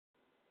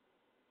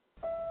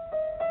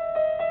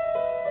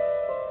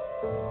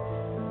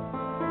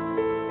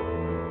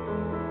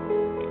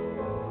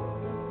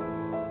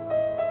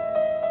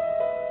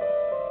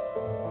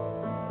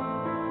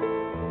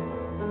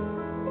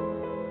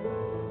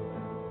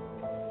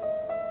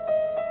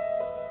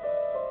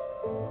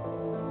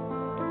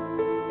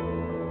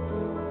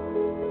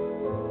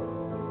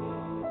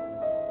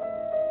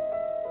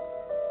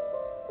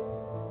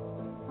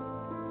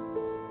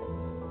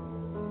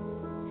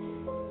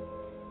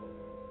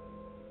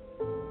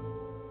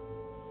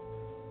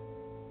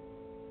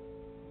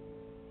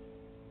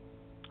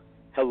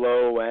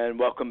Hello and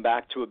welcome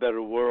back to A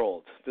Better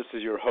World. This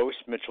is your host,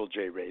 Mitchell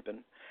J. Rabin,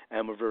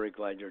 and we're very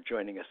glad you're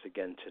joining us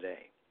again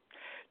today.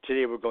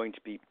 Today we're going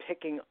to be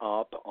picking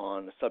up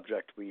on a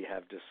subject we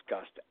have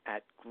discussed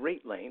at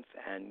great length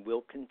and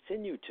will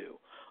continue to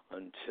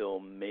until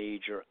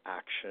major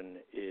action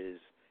is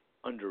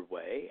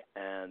underway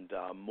and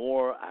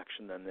more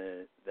action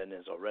than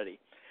is already.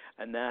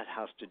 And that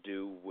has to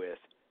do with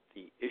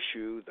the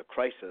issue, the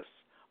crisis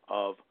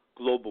of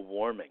global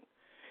warming.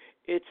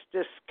 It's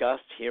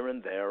discussed here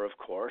and there, of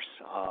course,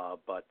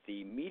 but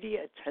the media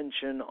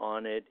attention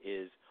on it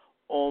is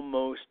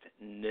almost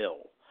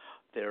nil.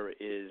 There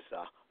is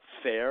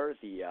FAIR,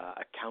 the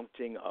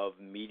Accounting of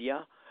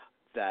Media,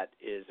 that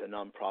is a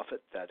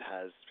nonprofit that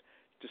has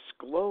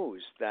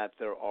disclosed that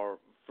there are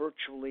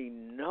virtually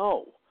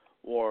no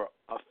or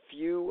a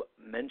few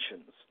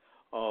mentions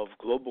of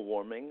global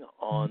warming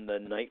on the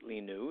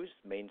nightly news,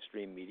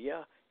 mainstream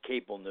media,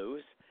 cable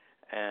news,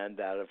 and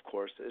that, of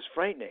course, is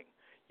frightening.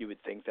 You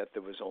would think that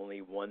there was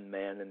only one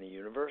man in the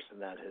universe,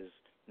 and that his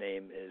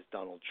name is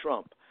Donald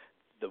Trump.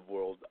 The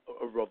world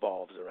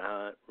revolves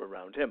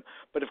around him.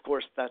 But, of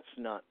course, that's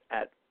not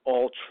at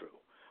all true.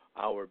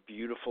 Our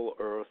beautiful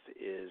Earth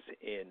is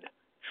in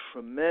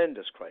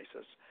tremendous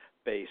crisis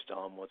based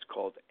on what's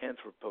called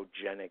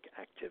anthropogenic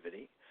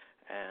activity.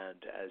 And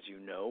as you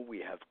know, we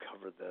have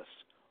covered this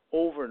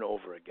over and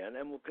over again,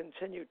 and will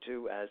continue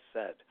to, as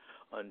said,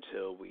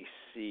 until we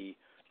see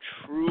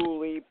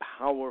truly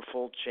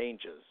powerful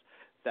changes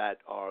that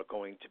are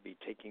going to be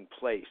taking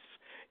place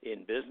in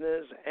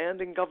business and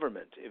in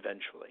government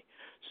eventually.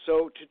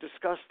 So to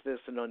discuss this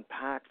and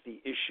unpack the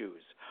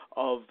issues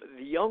of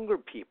the younger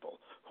people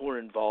who are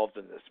involved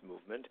in this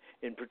movement,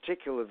 in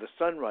particular the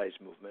Sunrise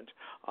Movement,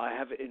 I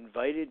have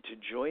invited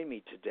to join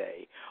me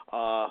today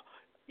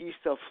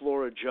Issa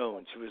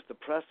Flores-Jones, who is the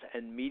Press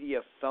and Media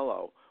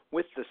Fellow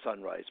with the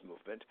Sunrise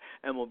Movement,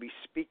 and will be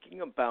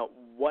speaking about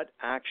what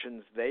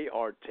actions they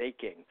are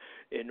taking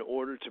in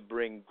order to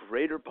bring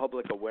greater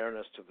public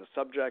awareness to the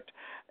subject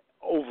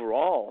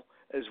overall,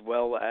 as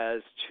well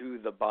as to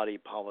the body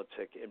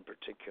politic in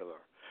particular.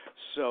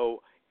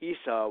 So,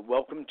 Issa,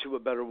 welcome to A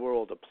Better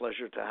World. A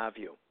pleasure to have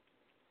you.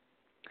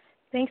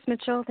 Thanks,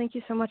 Mitchell. Thank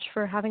you so much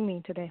for having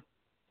me today.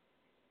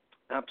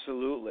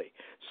 Absolutely.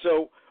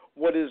 So,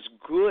 what is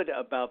good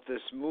about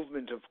this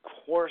movement, of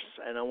course,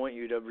 and I want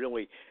you to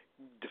really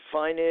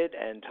define it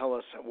and tell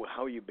us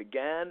how you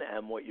began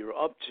and what you're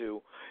up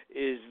to,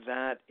 is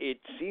that it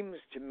seems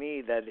to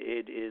me that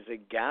it is a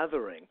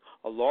gathering,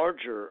 a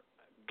larger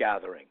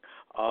gathering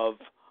of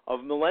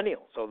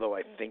millennials, although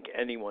I think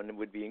anyone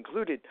would be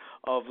included,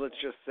 of, let's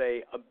just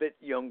say, a bit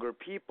younger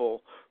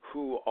people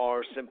who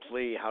are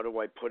simply, how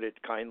do I put it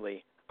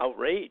kindly,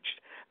 outraged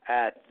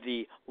at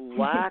the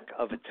lack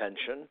of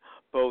attention,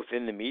 both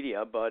in the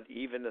media, but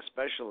even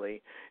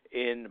especially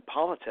in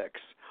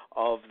politics,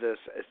 of this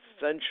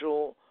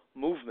essential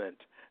movement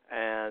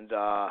and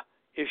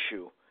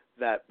issue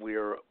that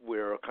we're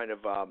kind of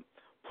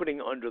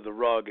putting under the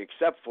rug,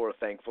 except for,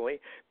 thankfully,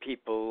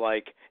 people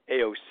like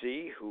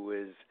AOC, who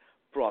has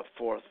brought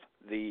forth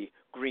the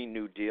Green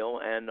New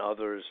Deal, and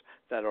others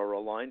that are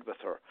aligned with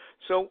her.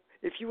 So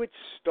if you would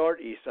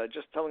start, Issa,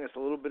 just telling us a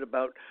little bit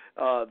about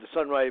the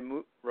Sunrise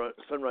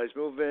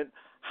Movement,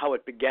 how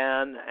it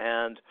began,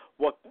 and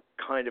what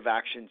kind of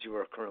actions you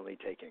are currently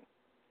taking.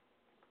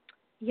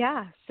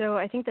 Yeah, so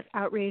I think that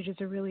outrage is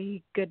a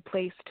really good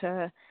place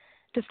to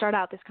start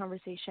out this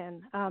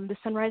conversation. The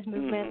Sunrise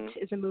Movement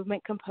is a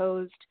movement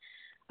composed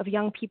of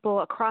young people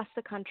across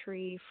the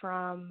country,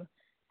 from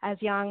as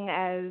young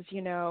as,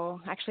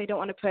 actually I don't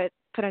want to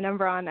put a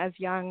number on as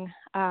young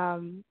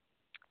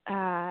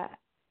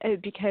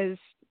because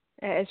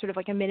it's sort of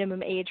like a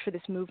minimum age for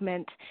this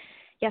movement.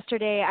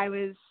 Yesterday I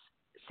was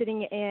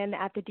sitting in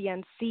at the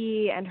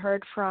DNC and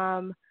heard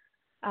from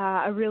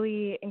a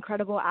really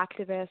incredible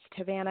activist,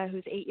 Havana,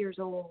 who's 8 years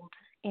old,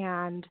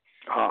 and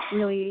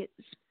really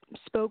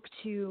spoke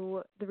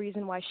to the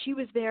reason why she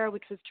was there,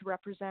 which was to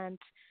represent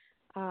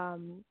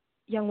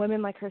young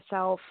women like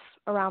herself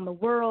around the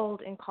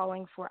world in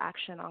calling for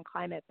action on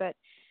climate. But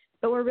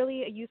we're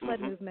really a youth-led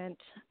movement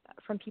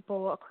from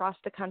people across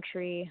the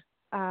country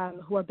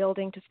who are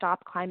building to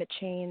stop climate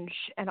change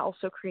and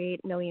also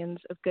create millions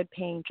of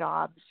good-paying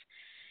jobs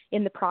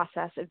in the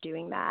process of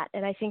doing that.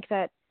 And I think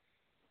that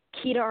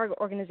key to our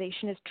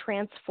organization is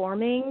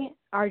transforming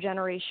our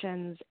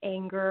generation's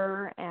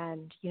anger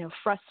and,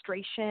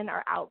 frustration,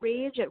 our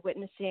outrage at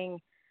witnessing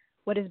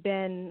what has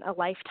been a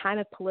lifetime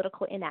of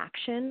political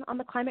inaction on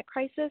the climate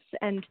crisis,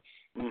 and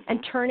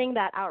turning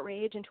that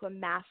outrage into a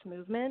mass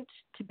movement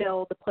to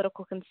build the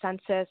political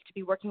consensus, to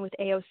be working with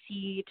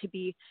AOC, to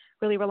be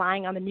really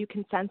relying on the new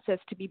consensus,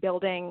 to be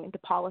building the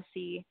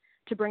policy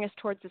to bring us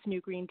towards this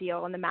new Green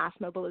Deal and the mass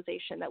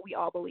mobilization that we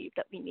all believe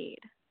that we need.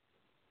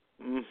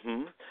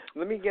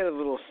 Let me get a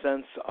little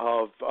sense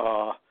of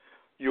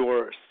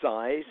your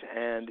size,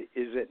 and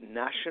is it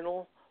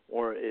national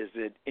or is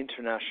it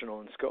international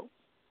in scope?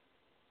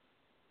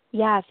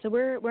 Yeah, so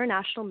we're a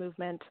national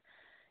movement.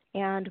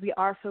 And we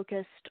are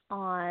focused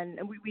on,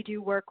 we do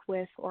work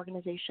with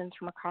organizations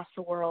from across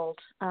the world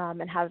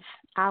and have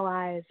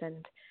allies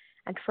and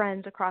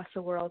friends across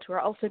the world who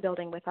are also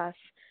building with us.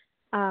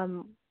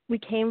 We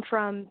came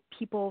from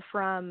people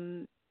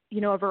from,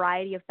 a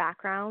variety of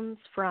backgrounds,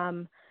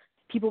 from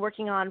people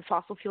working on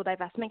fossil fuel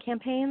divestment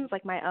campaigns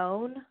like my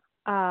own,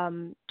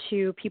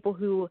 to people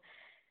who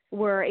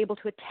were able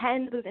to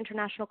attend those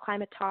international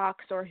climate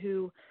talks, or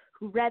who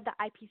read the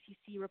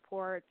IPCC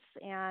reports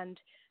and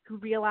who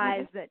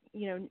realized that,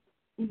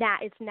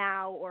 it's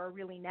now or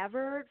really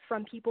never,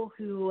 from people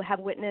who have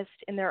witnessed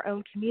in their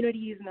own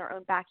communities, in their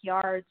own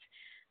backyards,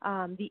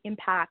 the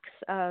impacts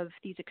of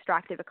these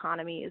extractive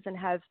economies, and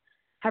have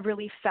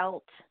really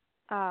felt,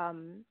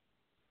 the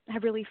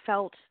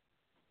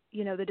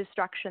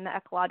destruction, the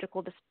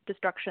ecological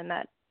destruction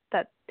that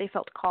they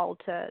felt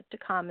called to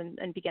come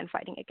and begin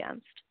fighting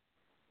against.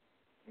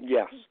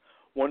 Yes.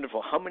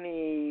 Wonderful. How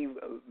many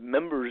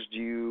members do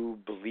you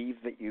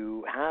believe that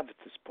you have at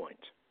this point?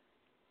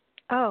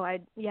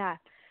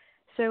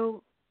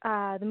 So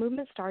the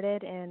movement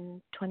started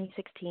in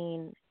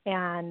 2016,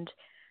 and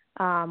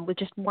with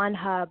just one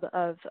hub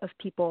of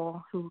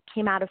people who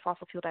came out of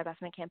fossil fuel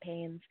divestment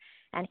campaigns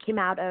and came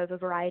out of a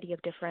variety of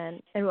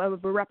different, and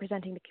were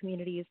representing the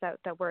communities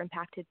that were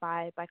impacted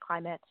by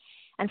climate.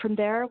 And from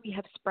there, we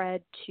have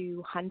spread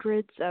to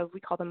hundreds of, we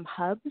call them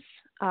hubs.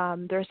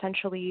 They're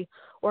essentially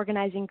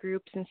organizing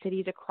groups in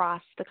cities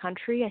across the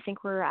country. I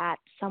think we're at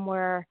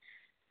somewhere,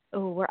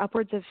 we're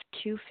upwards of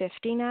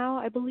 250 now,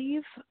 I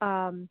believe,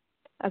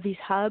 of these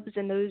hubs.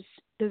 And those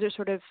are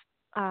sort of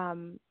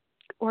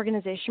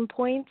organization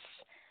points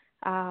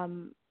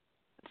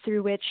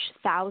through which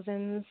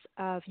thousands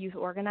of youth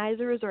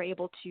organizers are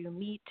able to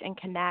meet and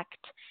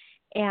connect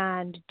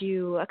and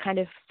do a kind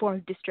of form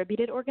of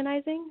distributed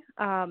organizing.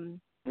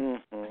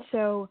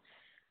 So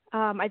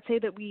I'd say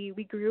that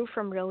we grew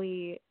from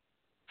really,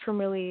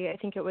 I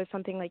think it was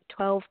something like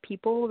 12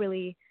 people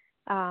really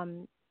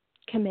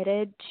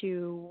committed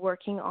to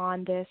working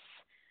on this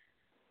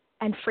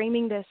and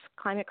framing this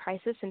climate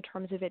crisis in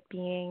terms of it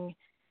being,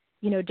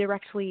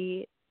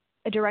 directly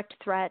a direct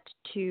threat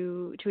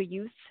to a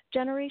youth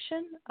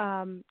generation,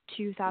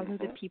 to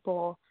thousands of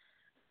people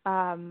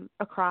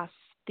across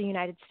the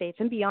United States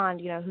and beyond,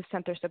 who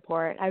sent their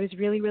support. I was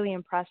really, really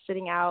impressed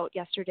sitting out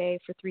yesterday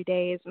for 3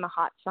 days in the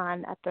hot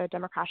sun at the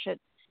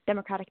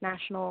Democratic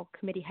National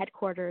Committee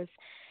headquarters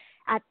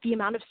at the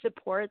amount of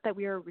support that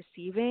we are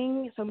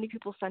receiving. So many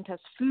people sent us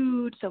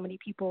food. So many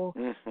people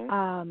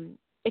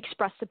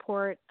expressed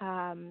support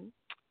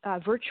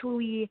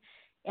virtually.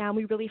 And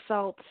we really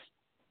felt,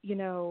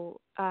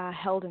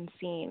 held and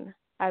seen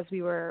as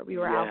we were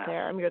out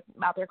there, and we were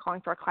out there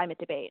calling for a climate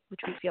debate, which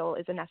we feel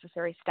is a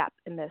necessary step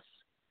in this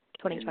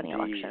 2020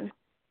 election.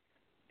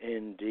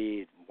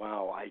 Indeed.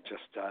 Wow. I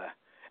just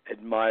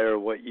admire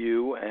what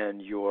you and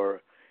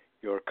your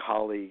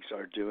colleagues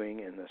are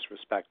doing in this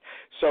respect.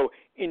 So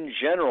in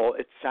general,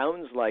 it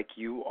sounds like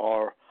you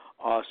are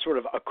sort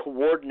of a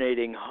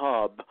coordinating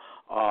hub,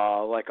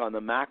 like on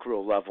the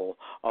macro level,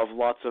 of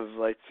lots of,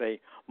 let's say,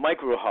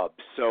 micro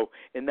hubs. So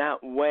in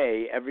that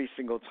way, every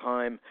single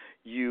time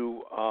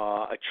you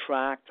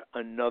attract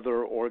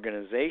another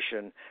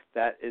organization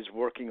that is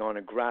working on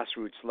a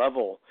grassroots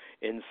level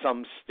in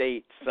some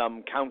state,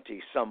 some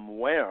county,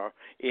 somewhere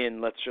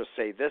in, let's just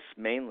say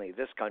mainly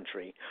this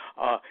country,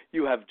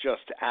 you have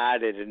just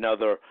added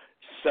another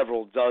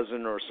several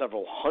dozen or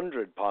several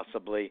hundred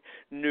possibly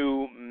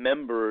new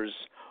members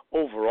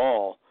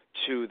overall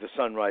to the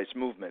Sunrise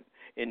Movement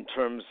in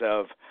terms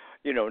of,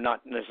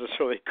 not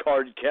necessarily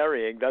card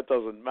carrying, that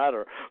doesn't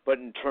matter, but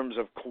in terms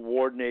of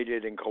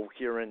coordinated and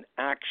coherent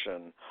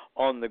action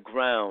on the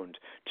ground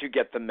to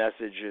get the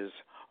messages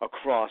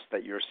across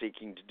that you're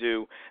seeking to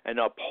do and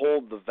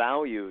uphold the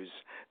values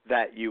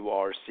that you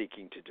are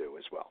seeking to do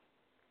as well.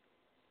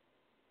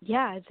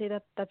 Yeah, I'd say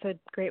that's a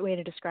great way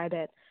to describe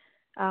it.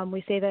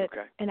 We say that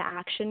an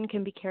action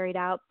can be carried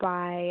out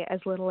by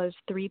as little as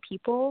 3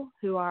 people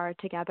who are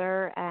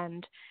together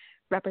and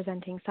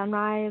representing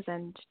Sunrise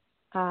and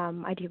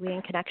ideally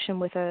in connection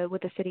with a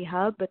city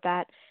hub, but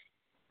that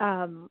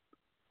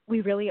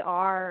we really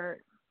are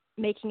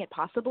making it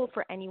possible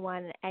for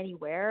anyone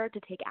anywhere to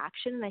take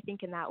action. And I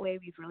think in that way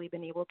we've really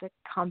been able to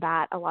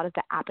combat a lot of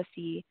the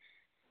apathy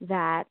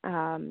that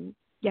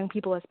young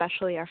people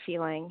especially are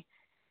feeling,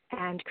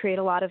 and create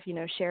a lot of,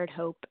 shared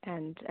hope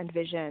and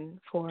vision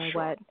for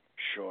what.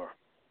 Sure.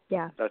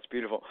 Yeah. That's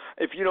beautiful.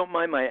 If you don't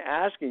mind my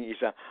asking,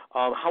 Isa,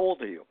 how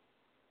old are you?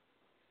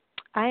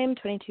 I am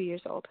 22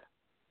 years old.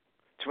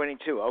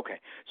 22.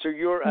 Okay. So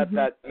you're at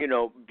that,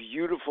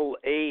 beautiful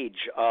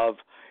age of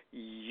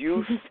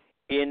youth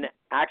in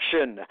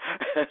action,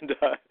 and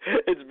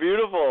it's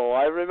beautiful.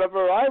 I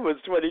remember I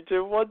was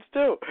 22 once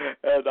too,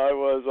 and I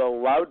was a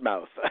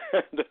loudmouth,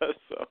 and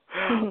so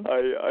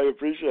I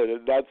appreciate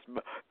it. That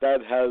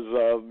has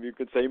you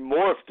could say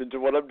morphed into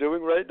what I'm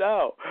doing right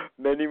now,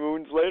 many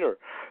moons later.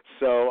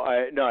 So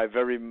I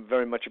very,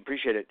 very much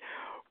appreciate it.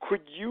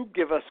 Could you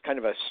give us kind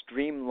of a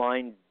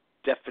streamlined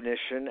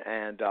definition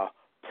and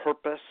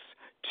purpose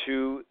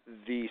to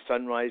the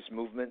Sunrise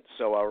Movement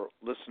so our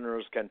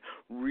listeners can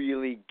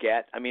really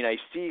get? I mean, I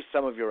see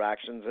some of your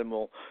actions, and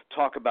we'll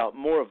talk about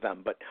more of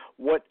them. But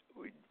what,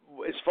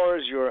 as far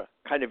as your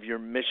kind of your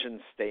mission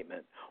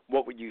statement,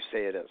 what would you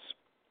say it is?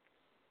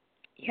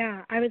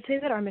 Yeah, I would say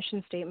that our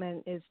mission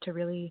statement is to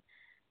really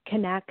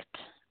connect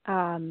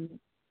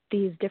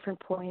these different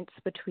points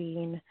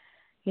between,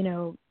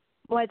 well,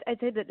 I'd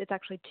say that it's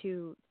actually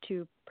two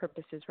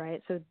purposes,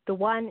 right? So the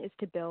one is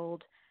to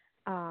build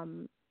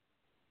and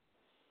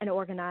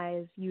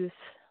organize youth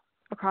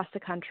across the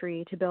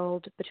country, to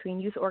build between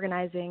youth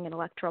organizing and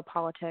electoral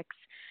politics,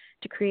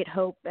 to create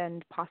hope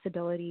and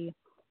possibility.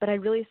 But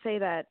I'd really say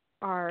that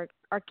our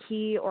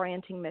key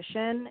orienting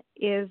mission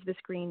is this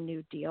Green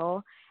New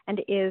Deal, and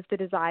is the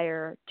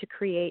desire to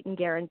create and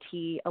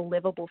guarantee a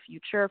livable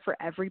future for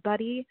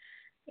everybody,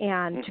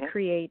 and to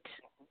create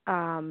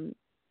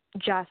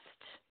just,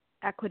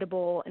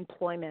 equitable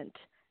employment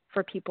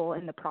for people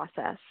in the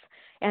process.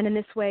 And in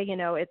this way,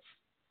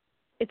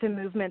 it's a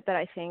movement that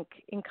I think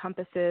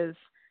encompasses,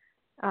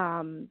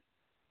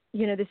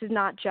 this is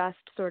not just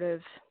sort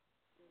of,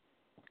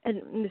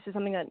 and this is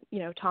something that,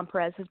 Tom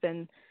Perez has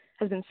been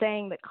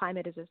saying, that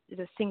climate is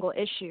a single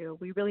issue.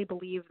 We really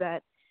believe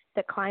that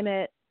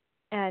climate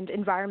and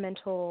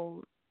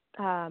environmental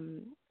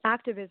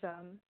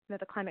activism, that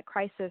the climate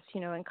crisis,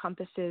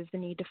 encompasses the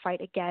need to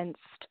fight against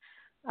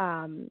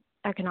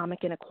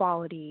economic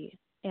inequality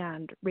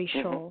and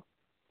racial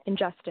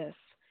injustice,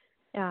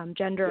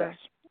 gender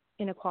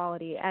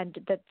inequality, and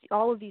that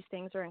all of these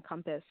things are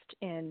encompassed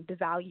in the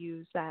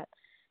values that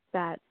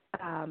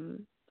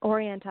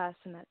orient us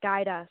and that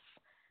guide us.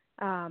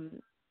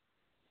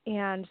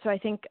 And so I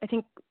think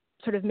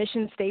sort of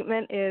mission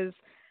statement is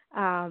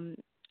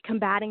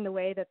combating the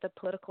way that the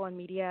political and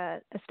media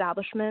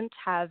establishment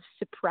have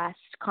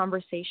suppressed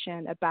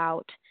conversation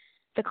about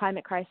the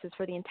climate crisis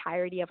for the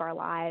entirety of our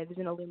lives,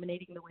 and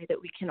illuminating the way that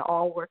we can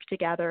all work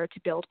together to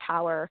build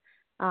power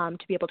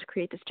to be able to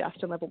create this just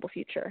and livable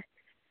future.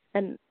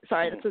 And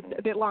sorry, that's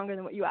a bit longer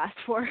than what you asked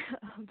for.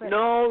 But,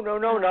 no,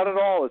 not at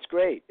all. It's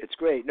great.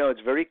 No,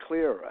 it's very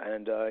clear,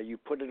 and you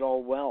put it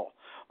all well.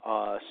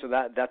 So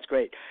that's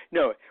great.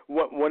 No,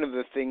 one of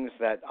the things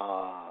that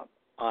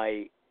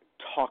I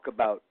talk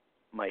about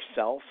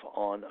myself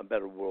on A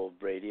Better World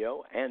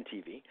Radio and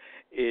TV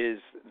is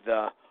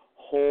the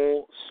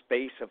whole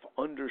space of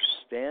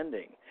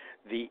understanding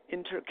the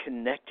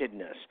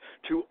interconnectedness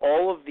to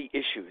all of the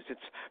issues. It's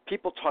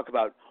people talk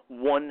about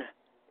one,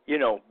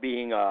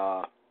 being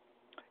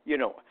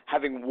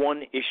having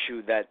one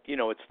issue that,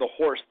 it's the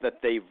horse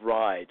that they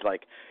ride.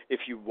 Like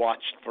if you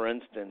watched, for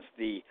instance,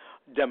 the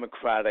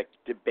Democratic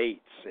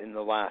debates in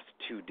the last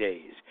 2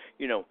 days,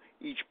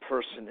 each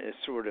person is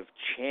sort of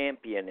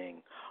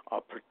championing a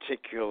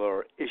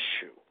particular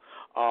issue.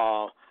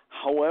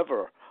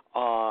 However,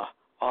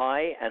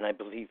 I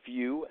believe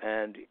you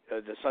and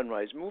the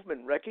Sunrise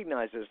Movement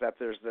recognizes that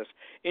there's this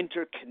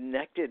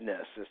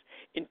interconnectedness, this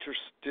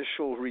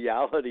interstitial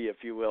reality, if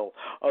you will,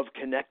 of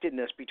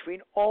connectedness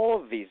between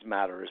all of these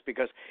matters.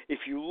 Because if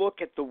you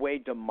look at the way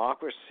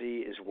democracy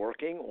is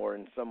working, or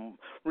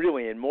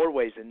in more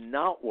ways than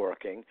not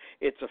working,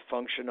 it's a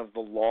function of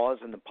the laws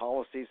and the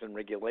policies and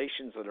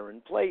regulations that are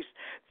in place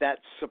that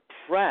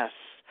suppress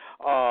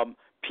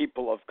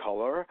people of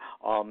color,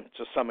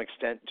 to some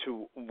extent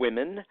to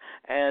women,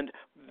 and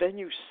then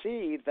you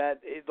see that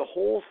the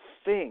whole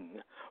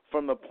thing,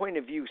 from a point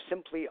of view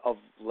simply of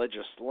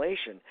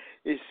legislation,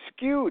 is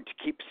skewed to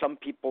keep some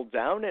people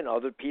down and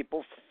other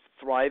people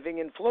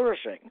thriving and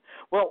flourishing.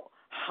 Well,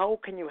 how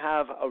can you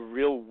have a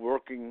real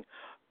working,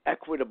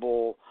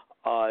 equitable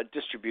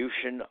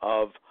distribution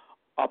of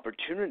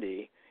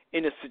opportunity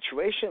in a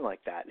situation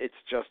like that?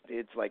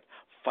 It's like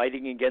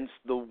fighting against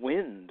the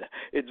wind.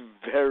 It's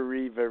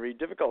very, very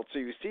difficult. So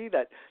you see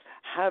that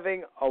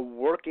having a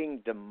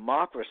working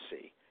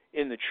democracy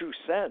in the true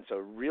sense,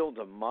 a real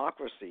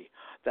democracy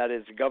that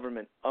is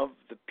government of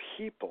the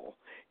people,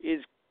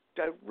 is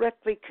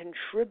directly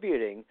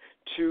contributing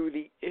to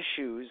the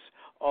issues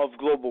of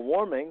global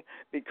warming,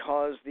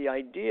 because the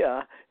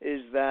idea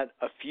is that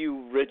a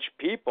few rich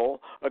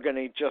people are going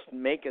to just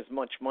make as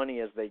much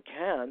money as they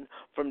can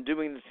from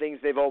doing the things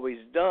they've always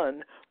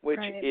done, which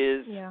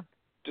is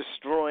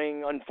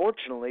destroying,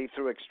 unfortunately,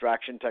 through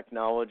extraction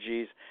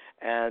technologies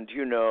and,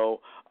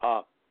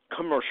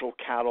 commercial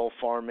cattle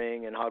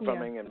farming and hog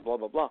farming and blah,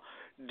 blah, blah,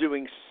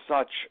 doing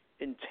such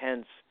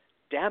intense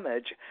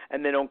damage,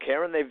 and they don't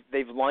care, and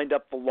they've lined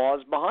up the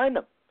laws behind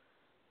them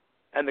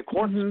and the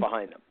courts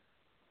behind them,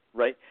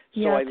 right?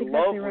 So I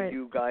love what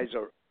you guys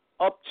are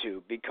up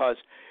to, because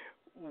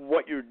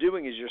what you're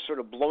doing is you're sort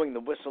of blowing the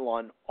whistle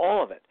on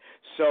all of it.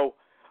 So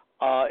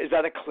is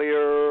that a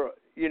clear,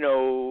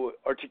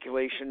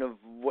 articulation of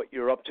what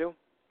you're up to?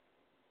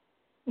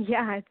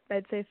 Yeah,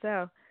 I'd say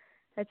so.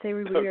 I'd say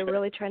we are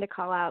really trying to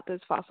call out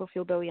those fossil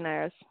fuel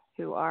billionaires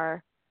who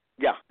are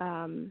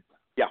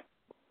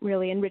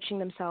really enriching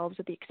themselves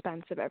at the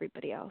expense of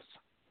everybody else.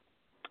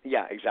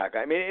 Yeah,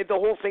 exactly. I mean, the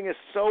whole thing is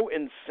so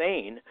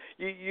insane.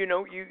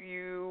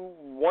 You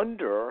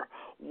wonder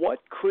what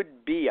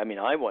could be. I mean,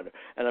 I wonder,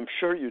 and I'm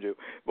sure you do.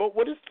 But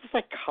what is the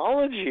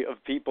psychology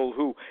of people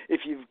who,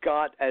 if you've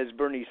got, as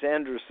Bernie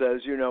Sanders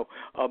says,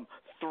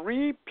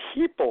 three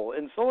people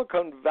in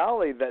Silicon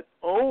Valley that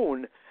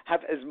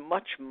have as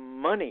much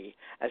money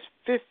as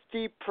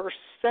 50%,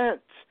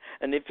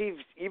 and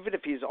even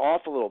if he's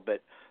off a little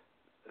bit,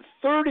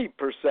 30%,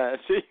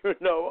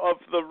 of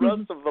the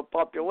rest of the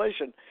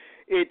population.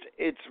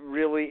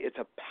 It's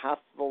a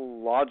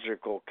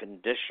pathological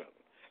condition.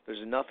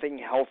 There's nothing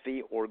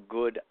healthy or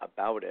good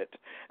about it,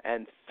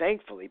 and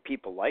thankfully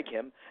people like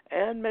him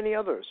and many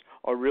others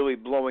are really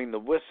blowing the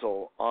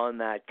whistle on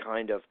that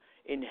kind of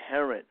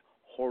inherent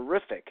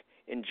horrific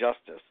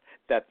injustice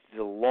that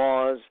the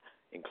laws,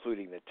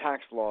 including the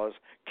tax laws,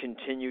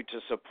 continue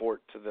to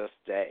support to this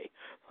day.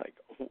 Like,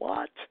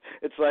 what?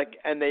 It's like,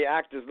 and they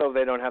act as though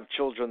they don't have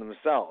children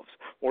themselves,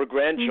 or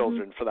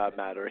grandchildren for that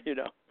matter,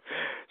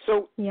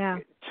 So yeah.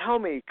 Tell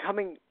me,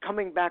 coming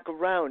back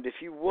around,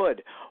 if you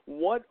would,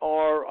 what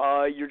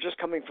are, you're just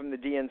coming from the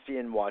DNC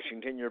in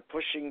Washington, you're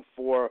pushing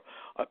for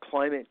a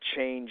climate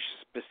change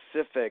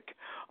specific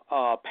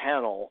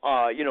panel,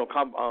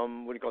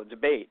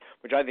 debate,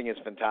 which I think is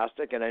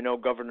fantastic, and I know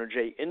Governor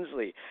Jay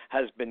Inslee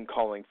has been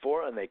calling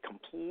for, and they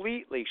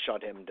completely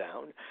shut him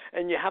down.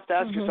 And you have to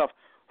ask yourself,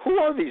 who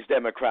are these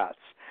Democrats?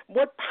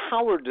 What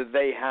power do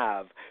they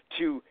have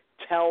to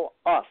tell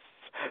us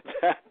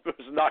that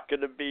there's not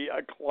going to be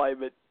a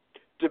climate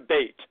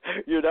debate,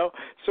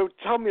 So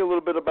tell me a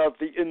little bit about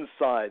the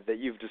inside that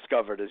you've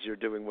discovered as you're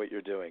doing what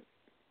you're doing.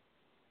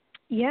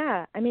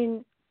 Yeah, I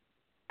mean,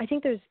 I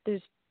think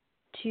there's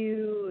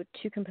two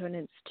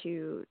components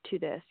to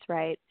this,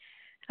 right?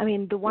 I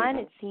mean, the one,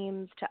 it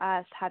seems to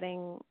us,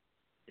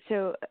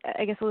 so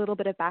I guess a little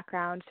bit of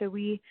background. So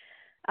the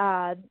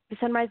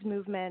Sunrise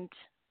Movement,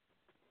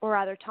 or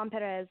rather Tom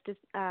Perez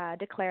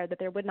declared that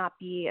there would not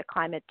be a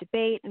climate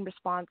debate in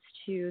response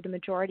to the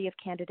majority of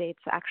candidates,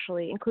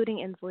 actually, including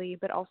Inslee,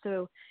 but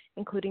also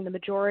including the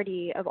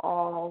majority of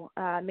all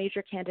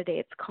major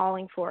candidates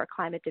calling for a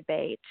climate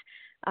debate,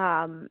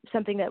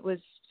 something that was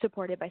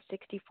supported by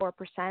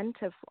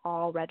 64% of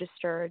all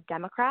registered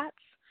Democrats,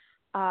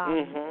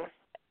 calling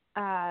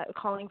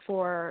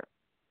for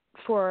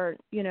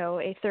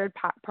a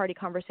third-party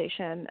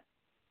conversation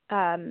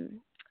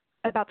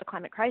about the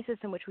climate crisis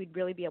in which we'd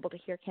really be able to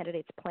hear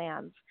candidates'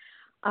 plans.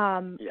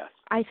 Yes.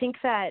 I think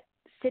that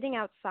sitting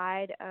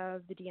outside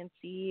of the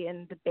DNC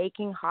in the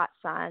baking hot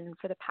sun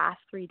for the past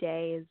 3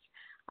 days,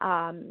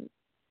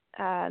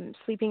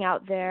 sleeping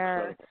out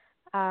there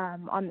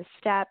on the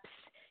steps,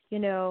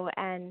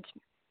 and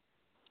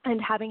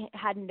having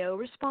had no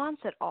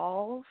response at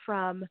all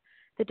from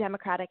the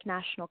Democratic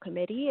National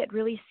Committee, it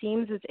really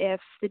seems as if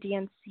the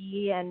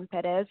DNC and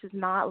Perez is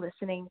not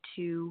listening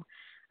to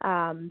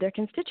their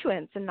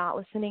constituents and not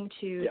listening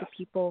to the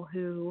people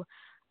who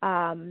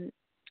are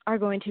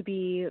going to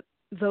be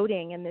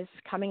voting in this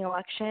coming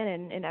election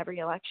and in every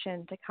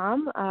election to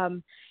come.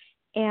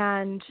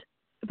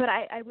 But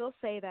I will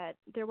say that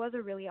there was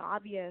a really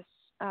obvious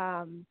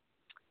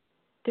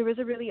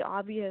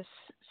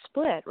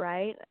split,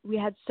 right? We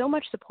had so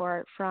much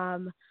support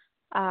from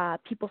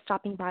people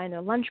stopping by on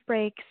their lunch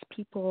breaks,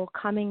 people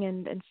coming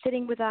and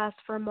sitting with us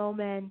for a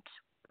moment,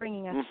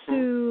 bringing us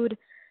food,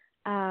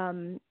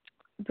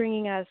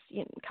 bringing us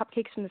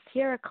cupcakes from the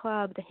Sierra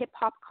Club. The Hip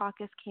Hop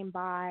Caucus came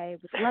by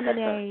with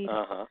lemonade.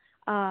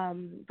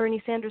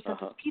 Bernie Sanders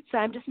sent us pizza.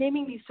 I'm just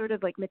naming these sort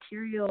of like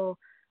material,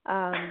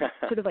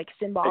 sort of like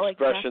symbolic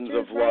expressions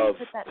gestures, of love, right?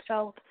 But that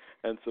felt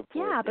and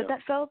support. Yeah, but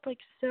that felt like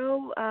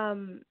so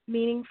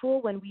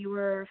meaningful when we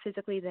were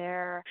physically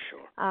there.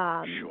 Sure.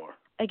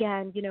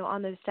 Again,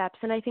 on those steps,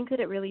 and I think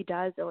that it really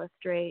does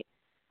illustrate.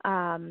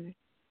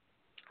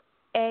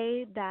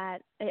 That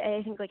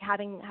I think like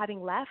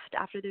having left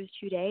after those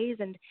 2 days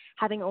and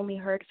having only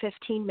heard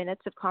 15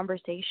 minutes of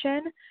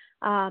conversation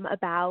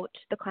about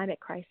the climate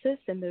crisis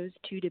and those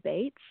two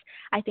debates,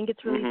 I think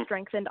it's really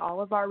strengthened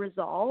all of our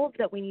resolve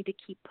that we need to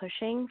keep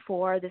pushing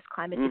for this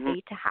climate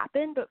debate to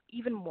happen. But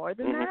even more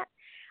than that,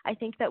 I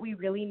think that we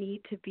really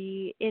need to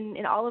be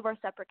in all of our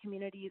separate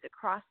communities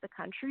across the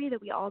country,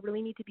 that we all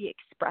really need to be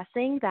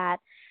expressing that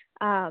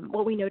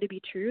what we know to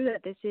be true,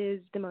 that this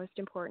is the most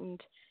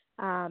important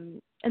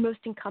and most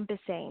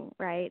encompassing,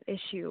 right,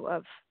 issue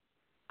of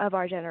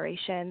our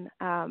generation,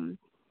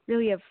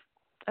 really of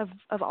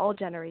all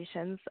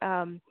generations.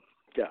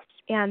 Yes.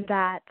 And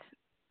that,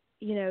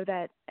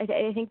 that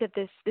I think that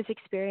this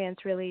experience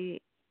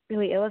really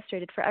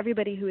illustrated for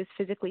everybody who is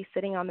physically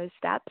sitting on those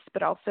steps,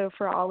 but also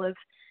for all of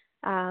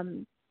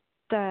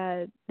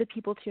the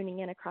people tuning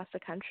in across the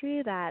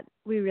country, that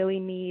we really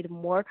need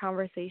more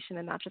conversation,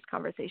 and not just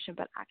conversation,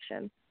 but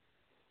action.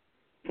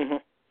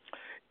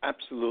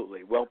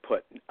 Absolutely. Well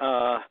put.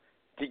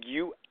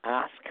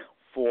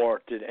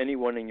 Did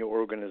anyone in your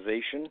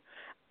organization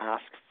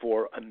ask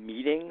for a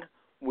meeting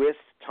with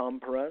Tom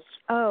Perez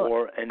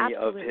or any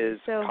absolutely. of his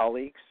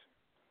colleagues?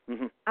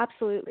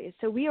 Absolutely.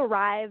 So we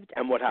arrived at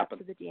And the what steps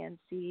happened? of the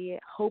DNC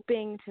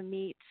hoping to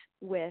meet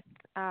with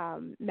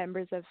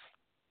members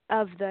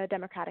of the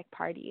Democratic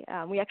Party.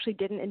 We actually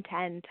didn't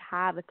intend to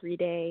have a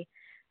 3-day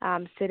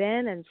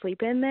sit-in and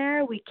sleep-in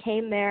there. We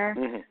came there.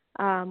 We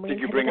Did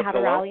you intended bring to a have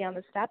pillow? a rally on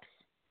the steps.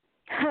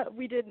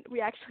 We didn't. We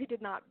actually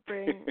did not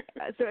bring.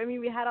 So I mean,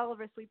 we had all of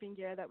our sleeping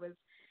gear that was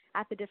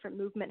at the different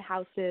movement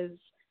houses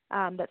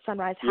that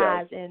Sunrise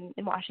has in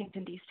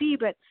Washington D.C.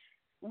 But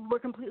we're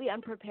completely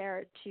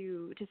unprepared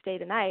to stay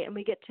the night. And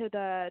we get to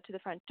the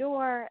front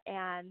door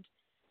and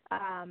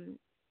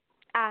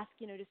ask,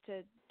 just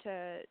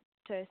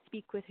to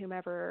speak with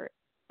whomever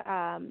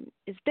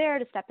is there,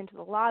 to step into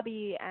the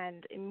lobby,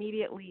 and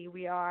immediately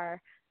we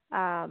are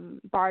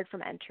barred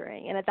from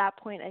entering. And at that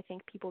point, I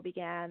think people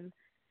began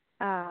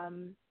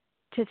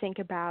to think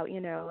about,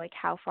 like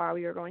how far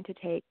we were going to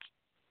take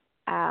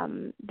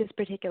this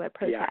particular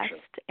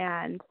protest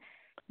and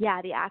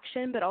the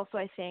action, but also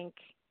I think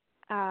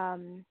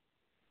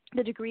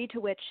the degree to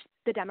which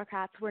the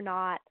Democrats were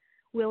not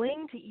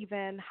willing to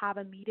even have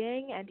a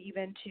meeting and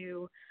even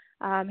to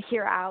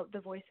hear out the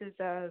voices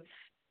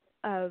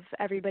of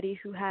everybody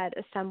who had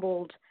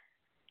assembled,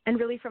 and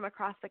really from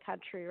across the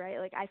country, right?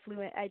 Like I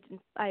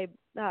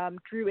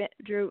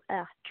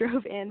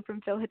drove in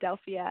from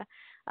Philadelphia,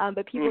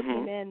 but people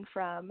came in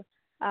from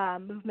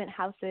movement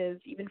houses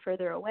even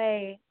further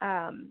away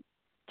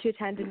to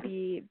attend and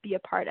be a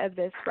part of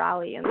this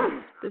rally and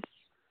this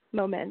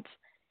moment.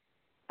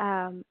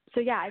 So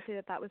yeah, I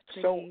say that was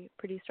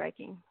pretty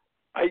striking.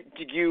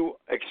 Did you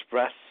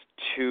express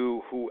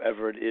to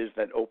whoever it is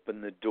that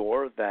opened the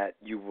door that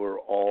you were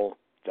all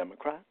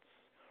Democrats,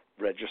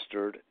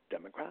 registered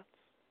Democrats?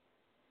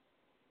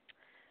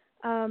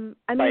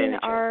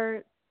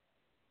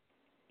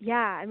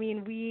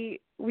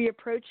 We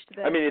approached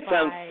this. It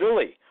sounds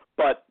silly,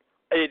 but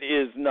it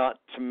is not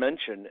to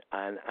mention,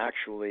 and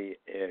actually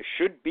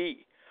should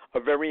be a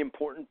very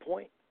important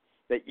point,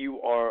 that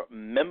you are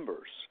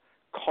members,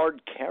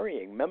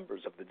 card-carrying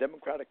members of the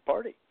Democratic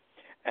Party,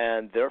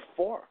 and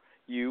therefore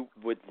you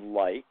would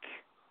like,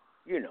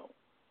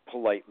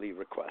 politely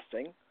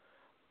requesting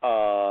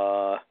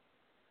a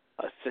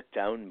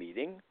sit-down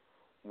meeting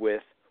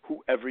with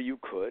whoever you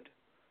could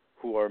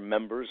who are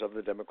members of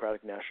the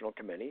Democratic National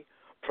Committee,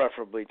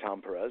 preferably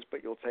Tom Perez,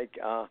 but you'll take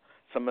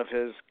some of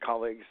his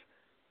colleagues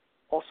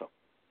also.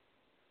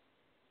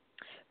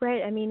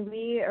 Right.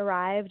 We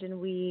arrived and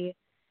we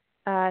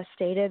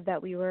stated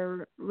that we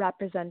were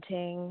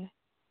representing,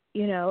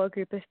 a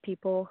group of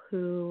people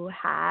who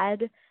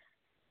had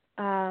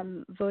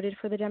voted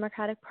for the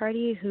Democratic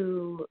Party,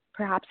 who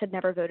perhaps had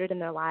never voted in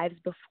their lives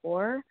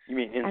before. You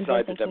mean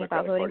inside the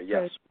Democratic Party?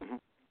 Yes.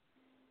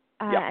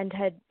 And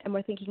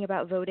we're thinking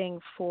about voting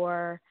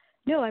for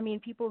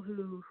people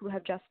who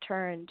have just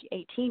turned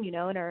 18,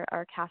 and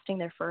are casting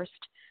their first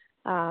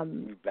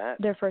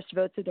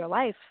votes of their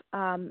life,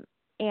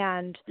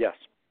 and yes,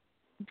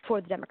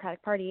 for the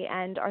Democratic Party,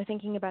 and are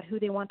thinking about who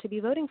they want to be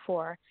voting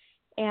for,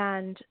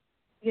 and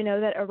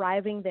that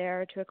arriving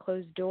there to a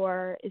closed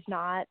door is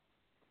not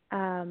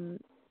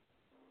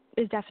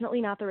is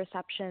definitely not the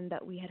reception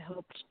that we had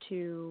hoped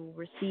to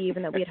receive,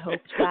 and that we had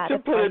hoped that to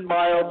put it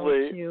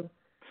mildly. To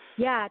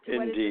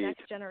what is the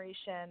next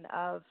generation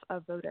of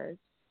voters.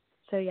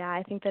 So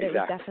I think that it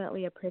was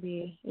definitely a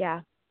pretty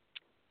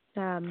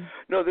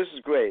No, this is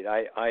great.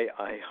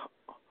 I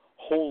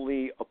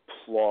wholly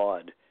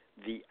applaud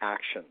the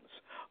actions.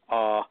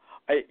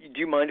 Do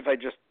you mind if I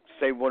just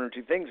say one or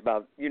two things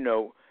about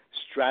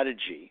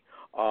strategy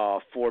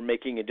for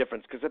making a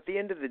difference? Because at the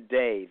end of the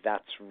day,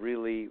 that's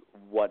really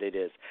what it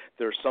is.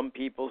 There are some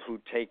people who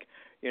take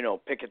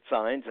picket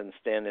signs and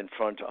stand in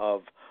front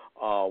of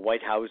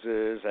White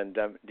Houses and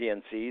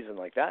DNCs and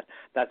like that.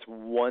 That's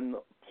one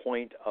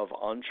point of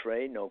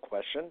entree, no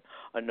question.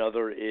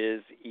 Another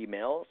is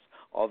emails.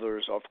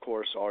 Others, of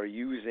course, are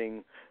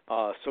using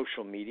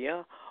social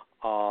media.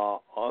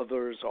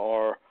 Others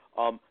are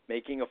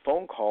making a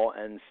phone call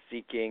and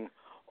seeking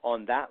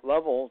on that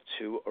level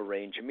to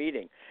arrange a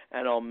meeting.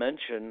 And I'll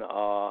mention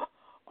a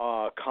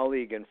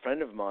colleague and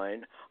friend of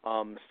mine,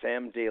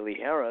 Sam Daly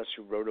Harris,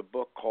 who wrote a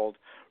book called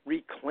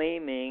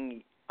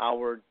Reclaiming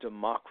Our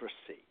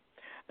Democracy.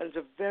 And it's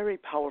a very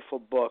powerful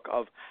book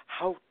of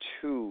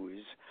how-tos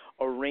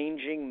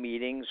arranging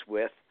meetings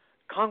with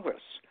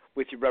Congress,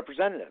 with your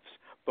representatives,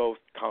 both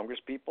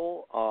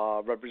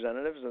Congresspeople,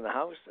 representatives in the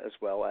House, as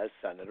well as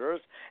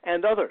senators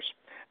and others.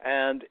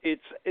 And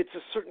it's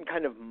a certain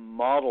kind of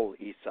model,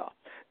 Isa,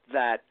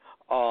 that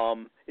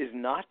is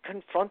not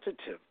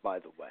confrontative, by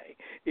the way.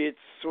 It's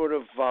sort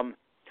of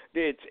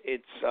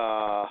it's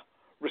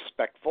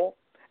respectful,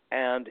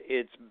 and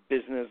it's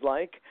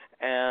businesslike,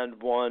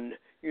 and one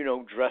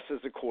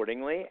dresses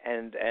accordingly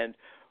and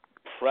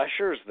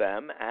pressures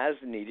them as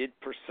needed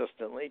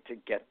persistently to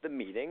get the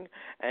meeting,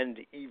 and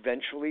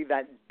eventually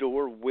that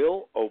door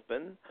will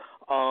open,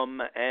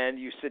 and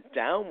you sit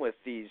down with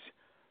these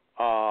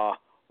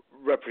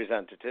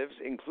representatives,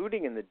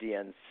 including in the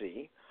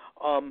DNC,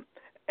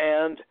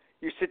 and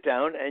you sit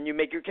down and you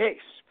make your case.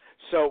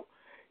 So,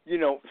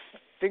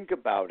 think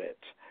about it.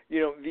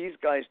 these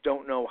guys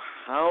don't know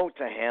how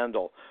to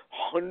handle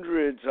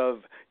hundreds of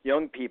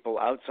young people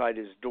outside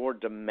his door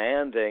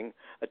demanding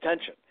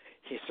attention.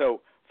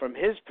 So from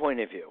his point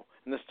of view,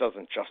 and this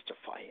doesn't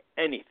justify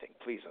anything,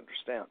 please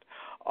understand,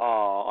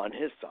 on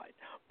his side,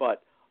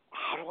 but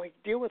how do I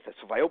deal with this?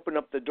 If I open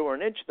up the door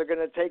an inch, they're going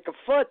to take a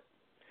foot.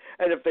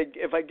 And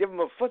if I give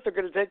them a foot, they're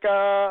going to take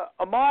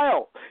a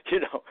mile.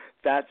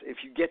 That's, if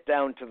you get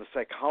down to the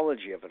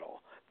psychology of it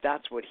all,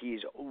 that's what he's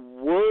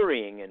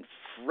worrying and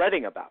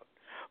fretting about.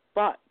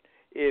 But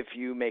if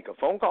you make a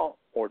phone call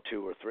or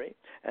two or three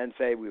and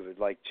say, we would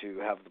like to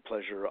have the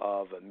pleasure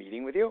of a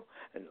meeting with you,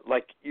 and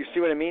you see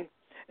what I mean?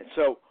 And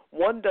so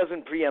one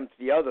doesn't preempt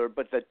the other,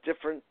 but that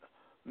different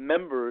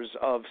members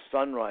of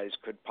Sunrise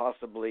could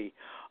possibly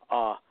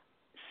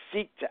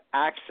seek to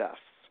access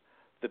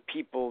the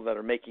people that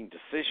are making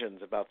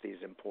decisions about these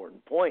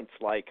important points,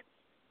 like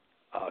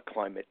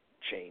climate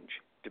change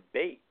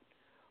debate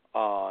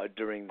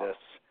during this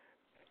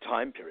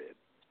time period.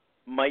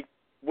 Mike,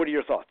 what are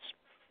your thoughts?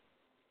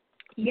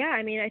 Yeah,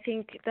 I mean, I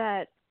think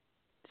that's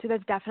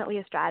definitely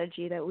a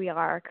strategy that we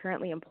are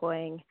currently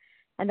employing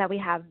and that we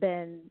have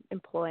been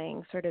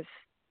employing sort of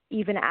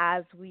even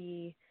as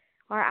we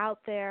are out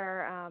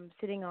there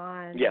sitting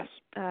on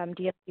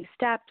DFW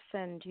steps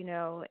and,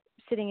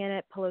 sitting in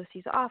at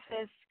Pelosi's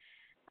office.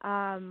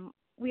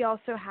 We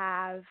also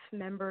have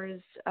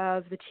members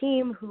of the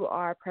team who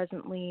are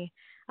presently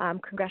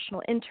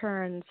congressional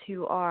interns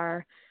who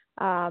are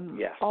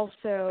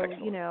also,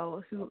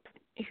 excellent.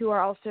 who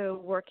are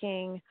also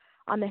working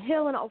on the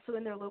Hill and also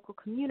in their local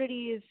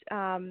communities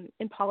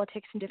in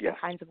politics in different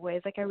kinds of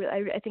ways. What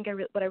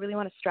I really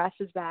want to stress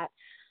is that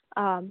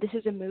this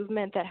is a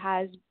movement that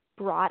has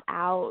brought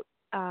out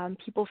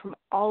people from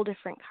all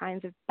different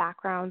kinds of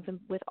backgrounds and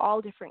with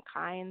all different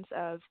kinds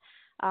of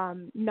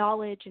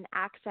knowledge and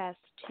access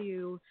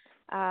to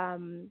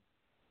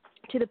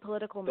the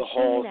political machine. The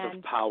halls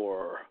of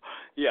power.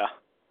 Yeah.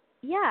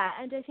 Yeah,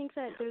 and I think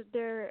that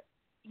there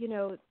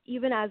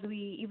even as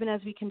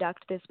we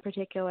conducted this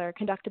particular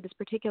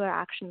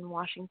action in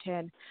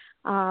Washington,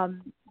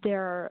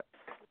 there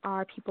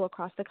are people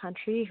across the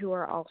country who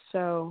are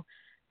also.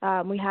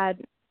 We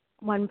had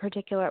one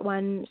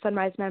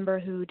Sunrise member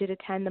who did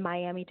attend the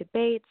Miami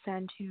debates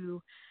and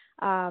who,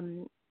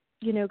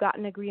 got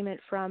an agreement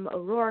from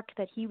O'Rourke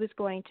that he was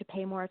going to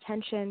pay more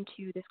attention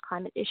to this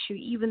climate issue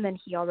even than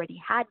he already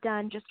had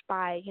done just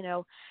by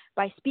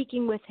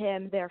speaking with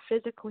him there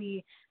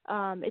physically.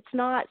 It's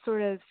not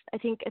sort of, I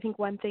think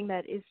one thing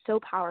that is so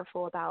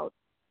powerful about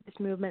this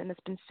movement and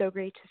that's been so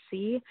great to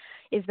see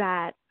is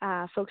that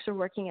folks are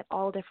working at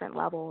all different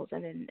levels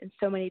and in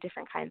so many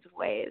different kinds of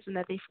ways, and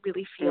that they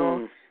really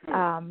feel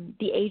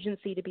the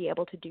agency to be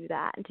able to do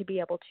that and to be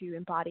able to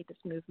embody this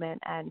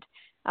movement and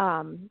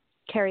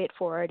carry it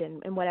forward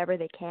in whatever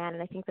they can.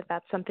 And I think that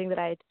that's something that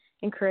I'd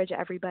encourage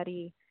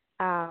everybody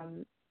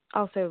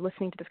also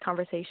listening to this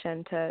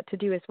conversation to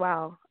do as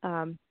well.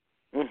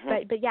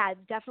 But yeah,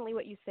 definitely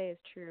what you say is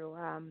true.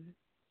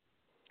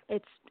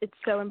 It's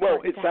so important. Well,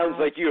 it sounds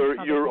like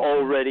you're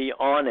already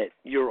on it.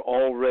 You're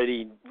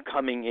already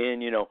coming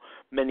in,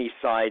 many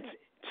sides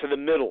to the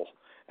middle,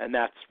 and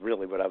that's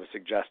really what I was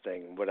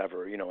suggesting.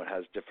 Whatever, it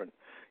has different,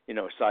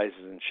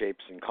 sizes and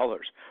shapes and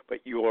colors, but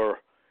you're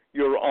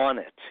on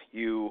it.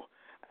 You,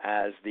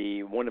 as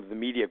one of the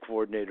media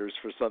coordinators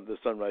for the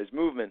Sunrise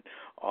Movement,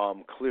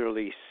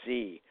 clearly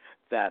see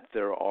that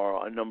there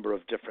are a number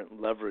of different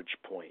leverage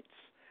points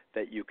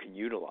that you can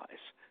utilize.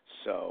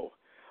 So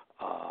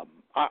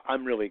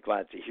I'm really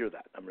glad to hear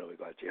that.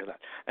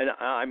 And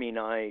I mean,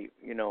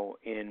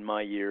 in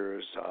my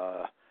years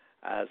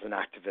as an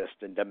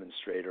activist and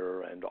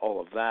demonstrator and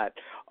all of that,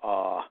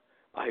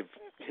 I've,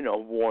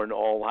 worn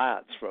all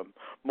hats, from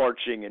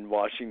marching in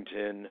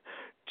Washington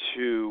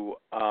to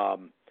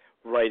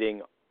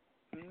writing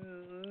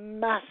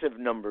massive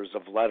numbers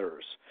of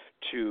letters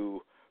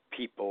to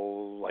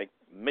people like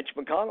Mitch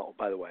McConnell,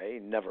 by the way.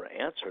 Never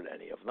answered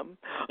any of them,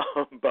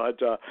 but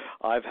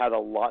I've had a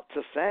lot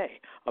to say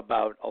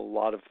about a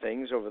lot of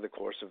things over the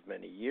course of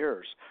many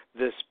years,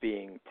 this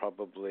being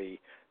probably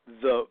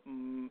the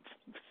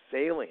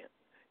salient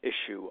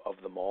issue of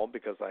them all,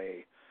 because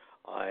I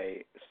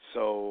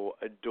so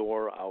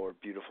adore our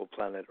beautiful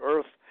planet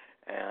Earth,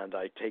 and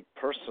I take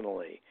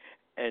personally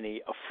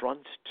any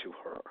affront to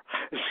her.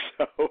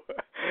 So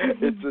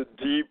it's a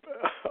deep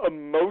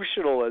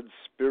emotional and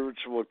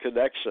spiritual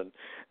connection,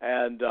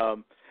 and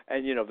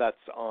that's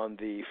on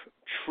the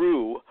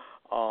true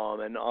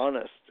and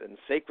honest and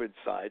sacred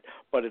side,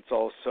 but it's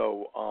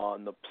also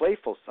on the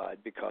playful side,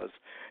 because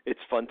it's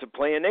fun to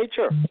play in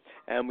nature,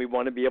 and we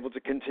want to be able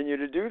to continue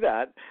to do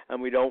that,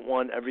 and we don't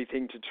want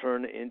everything to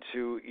turn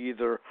into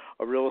either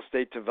a real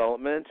estate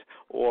development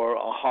or a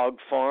hog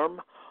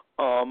farm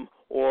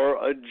or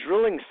a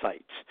drilling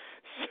site.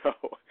 So,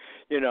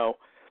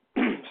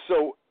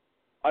 so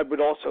I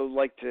would also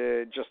like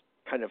to just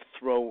kind of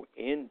throw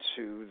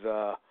into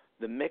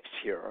the mix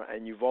here,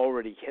 and you've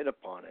already hit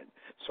upon it,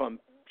 so I'm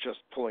just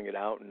pulling it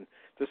out, and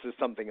this is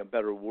something A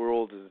Better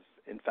World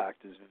in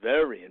fact, is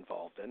very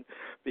involved in,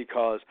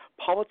 because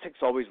politics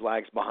always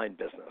lags behind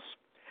business.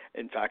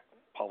 In fact,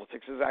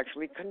 politics is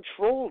actually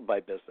controlled by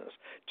business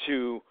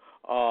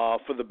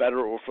for the better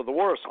or for the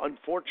worse.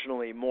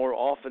 Unfortunately, more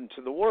often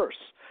to the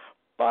worse.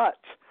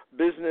 But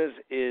business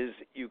is,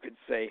 you could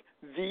say,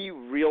 the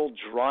real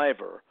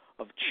driver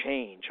of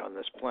change on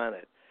this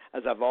planet.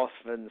 As I've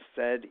often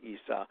said,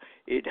 Isa,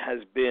 it has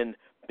been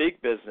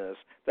big business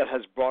that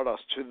has brought us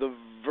to the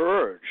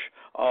verge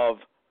of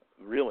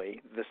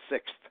really the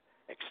sixth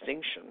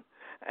extinction.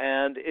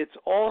 And it's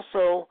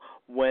also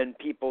when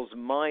people's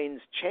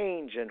minds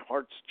change and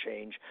hearts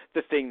change,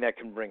 the thing that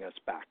can bring us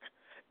back.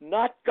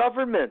 Not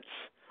governments.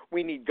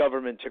 We need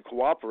government to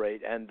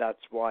cooperate, and that's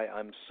why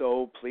I'm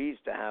so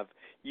pleased to have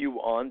you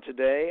on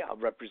today,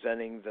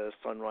 representing the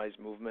Sunrise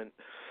Movement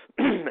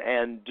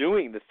and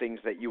doing the things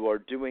that you are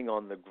doing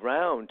on the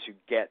ground to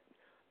get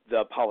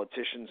the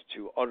politicians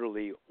to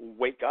utterly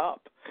wake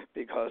up,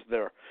 because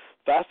they're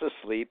fast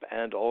asleep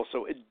and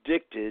also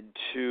addicted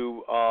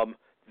to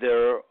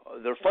their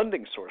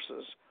funding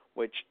sources,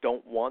 which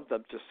don't want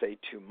them to say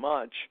too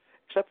much,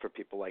 except for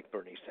people like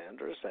Bernie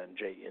Sanders and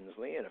Jay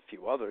Inslee and a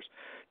few others,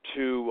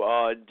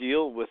 to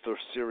deal with the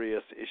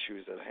serious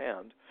issues at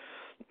hand.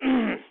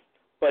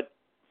 But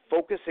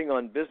focusing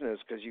on business,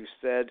 because you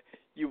said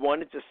you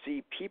wanted to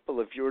see people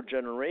of your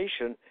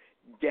generation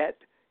get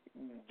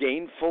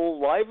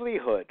gainful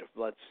livelihood.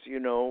 Let's,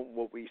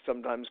 what we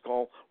sometimes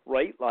call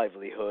right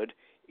livelihood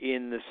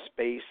in the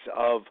space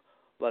of,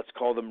 let's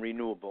call them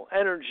renewable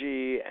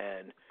energy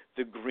and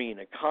the green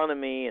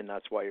economy, and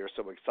that's why you're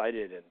so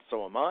excited, and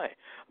so am I,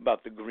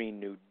 about the Green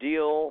New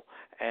Deal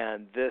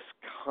and this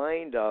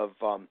kind of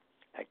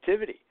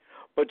activity.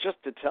 But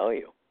just to tell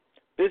you,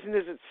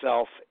 business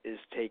itself is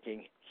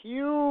taking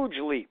huge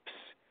leaps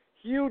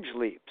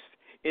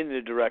in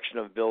the direction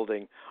of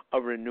building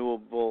a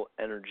renewable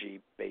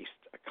energy-based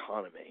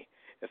economy,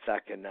 if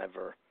that can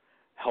ever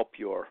help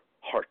your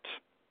heart.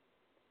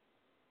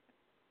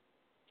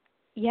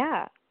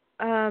 Yeah.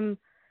 I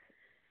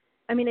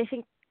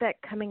think that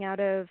coming out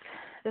of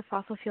the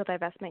fossil fuel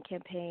divestment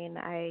campaign,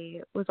 I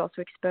was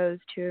also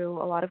exposed to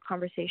a lot of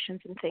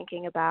conversations and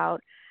thinking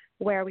about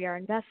where we are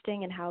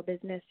investing and how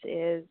business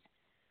is,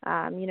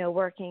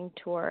 working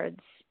towards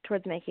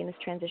making this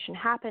transition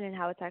happen, and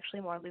how it's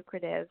actually more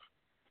lucrative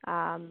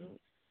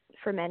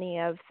for many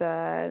of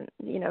the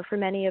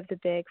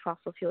big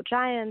fossil fuel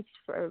giants,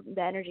 for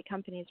the energy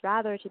companies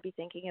rather, to be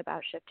thinking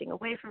about shifting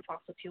away from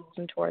fossil fuels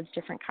and towards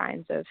different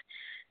kinds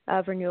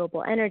of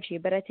renewable energy.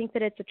 But I think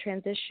that it's a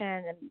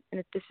transition,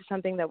 and this is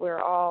something that we're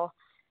all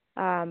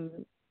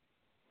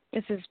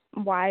this is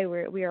why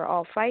we are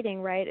all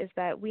fighting, right, is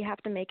that we have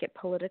to make it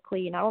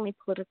politically, not only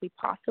politically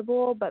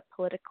possible, but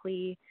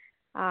politically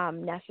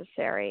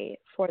necessary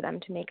for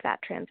them to make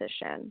that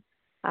transition.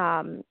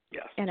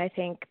 Yes. And I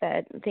think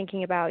that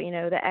thinking about,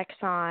 the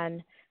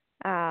Exxon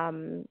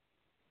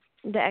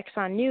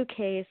new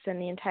case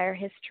and the entire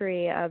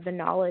history of the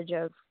knowledge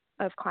of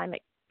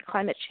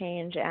climate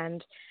change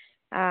and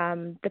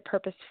the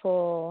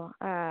purposeful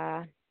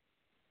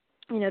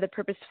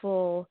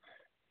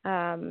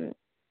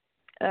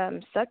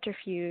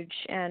subterfuge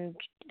and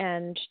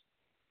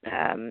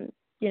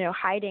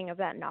hiding of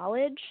that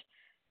knowledge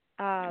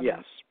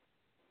Yes.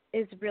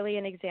 is really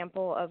an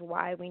example of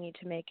why we need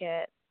to make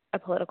it a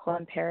political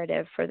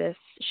imperative for this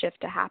shift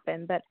to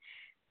happen. But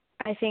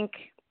I think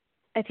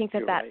that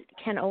You're right.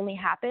 can only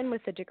happen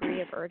with a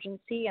degree of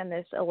urgency, and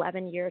this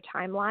 11-year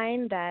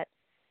timeline that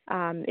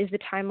is the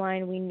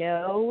timeline we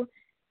know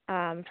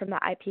from the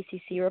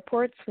IPCC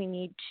reports we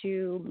need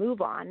to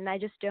move on. And I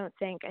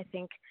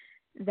think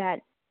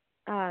that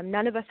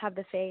none of us have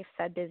the faith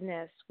that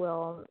business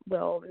will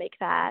make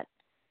that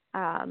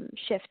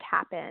shift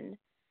happen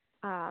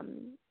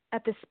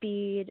at the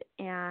speed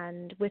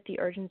and with the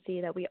urgency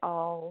that we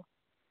all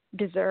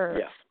deserve,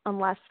 Yes.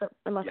 unless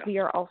Yes. we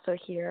are also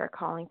here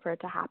calling for it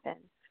to happen.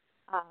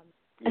 I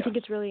Yes. think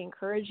it's really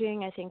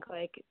encouraging. I think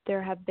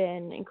there have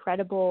been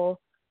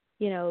incredible,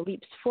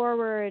 leaps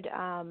forward.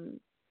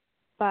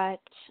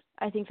 But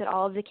I think that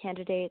all of the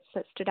candidates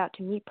that stood out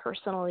to me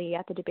personally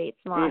at the debates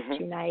in the last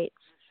 2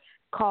 nights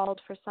called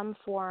for some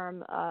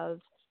form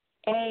of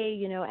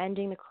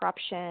ending the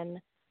corruption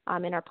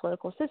in our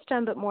political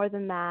system, but more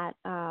than that,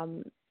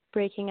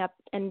 breaking up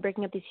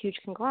these huge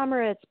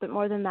conglomerates, but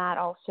more than that,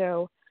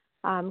 also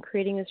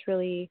creating this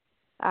really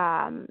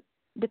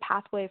the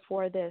pathway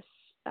for this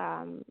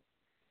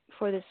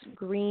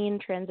green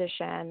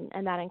transition,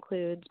 and that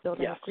includes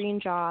building Yes. up green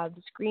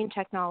jobs, green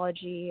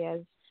technology,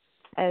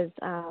 as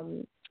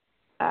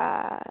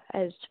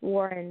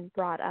Warren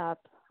brought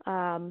up,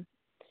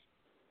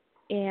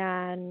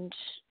 and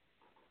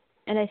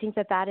I think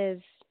that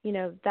is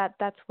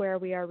that's where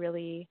we are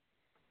really.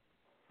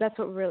 That's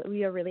what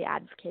we are really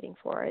advocating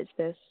for, is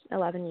this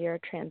 11-year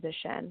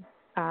transition.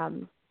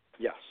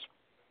 Yes.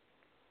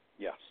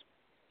 Yes.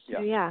 So,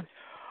 yeah.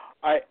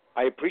 I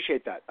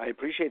appreciate that.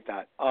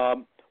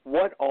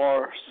 What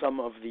are some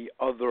of the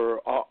other?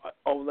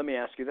 Let me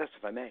ask you this,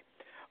 if I may.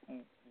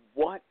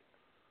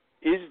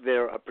 Is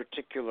there a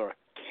particular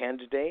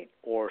candidate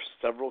or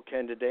several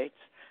candidates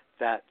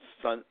that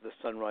the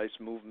Sunrise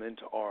Movement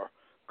are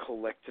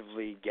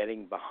collectively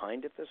getting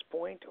behind at this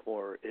point,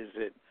 or is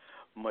it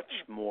much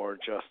more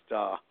just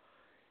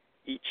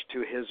each to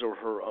his or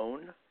her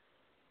own?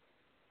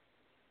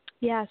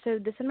 Yeah, so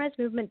the Sunrise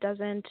Movement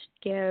doesn't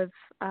give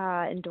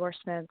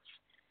endorsements,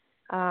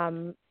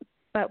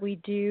 but we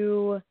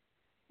do.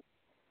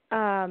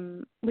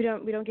 We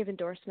don't give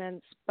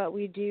endorsements, but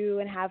we do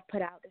and have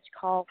put out this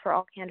call for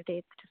all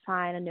candidates to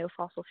sign a no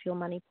fossil fuel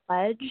money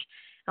pledge.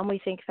 And we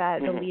think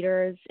that the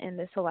leaders in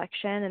this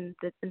election and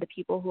the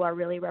people who are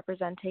really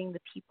representing the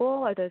people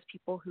are those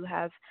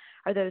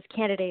those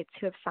candidates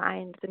who have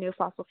signed the no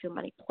fossil fuel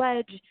money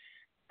pledge,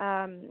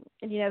 and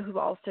who've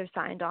also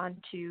signed on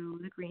to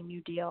the Green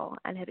New Deal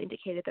and have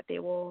indicated that they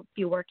will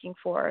be working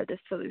for this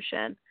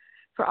solution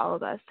for all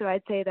of us. So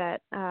I'd say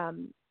that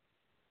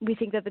we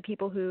think that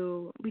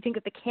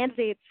the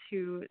candidates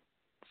who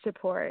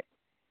support,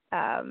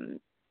 their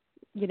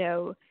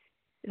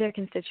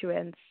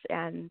constituents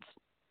and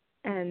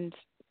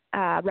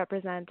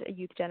represent a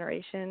youth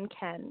generation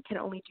can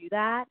only do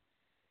that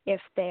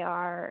if they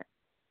are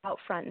out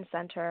front and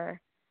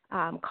center,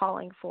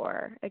 calling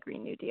for a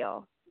Green New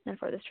Deal and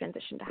for this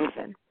transition to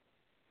happen.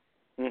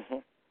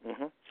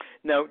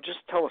 Now, just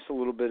tell us a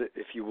little bit,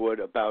 if you would,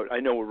 about, I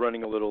know we're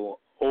running a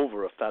little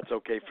over. If that's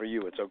okay for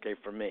you, it's okay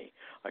for me.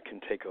 I can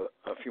take a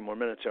few more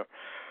minutes here.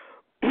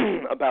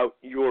 About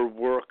your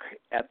work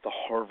at the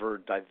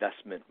Harvard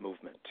divestment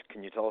movement.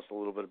 Can you tell us a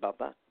little bit about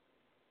that?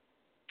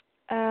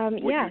 So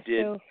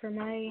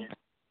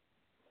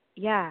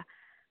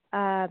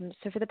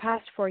for the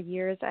past 4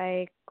 years,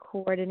 I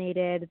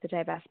coordinated the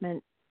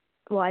divestment.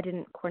 Well, I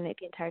didn't coordinate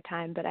the entire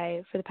time, but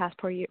for the past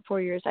 4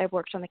 years, I've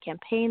worked on the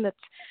campaign that's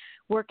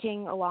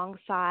working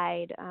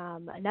alongside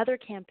another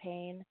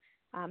campaign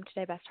to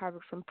divest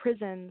Harvard from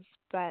prisons.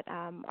 But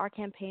our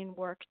campaign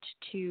worked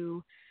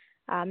to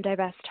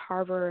divest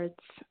Harvard's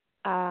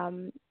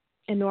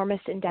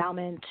enormous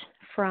endowment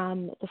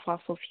from the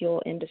fossil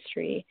fuel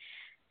industry.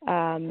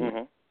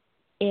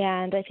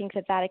 And I think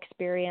that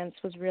experience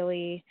was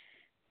really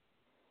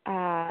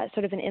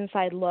sort of an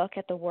inside look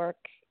at the work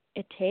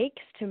it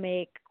takes to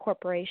make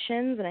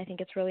corporations, and I think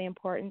it's really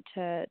important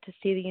to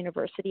see the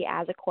university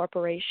as a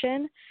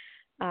corporation.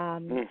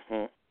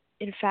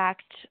 In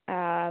fact,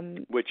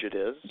 which it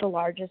is, the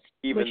largest,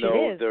 even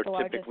though they're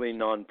typically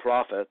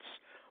nonprofits,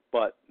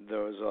 but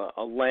there was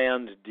a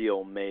land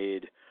deal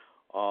made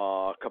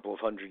a couple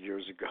of 100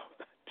 years ago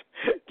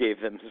that gave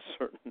them a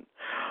certain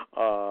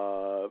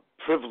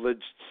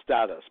privileged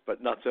status,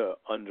 but not to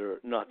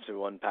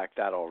unpack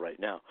that all right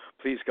now.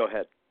 Please go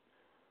ahead.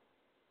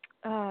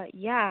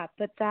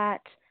 But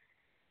that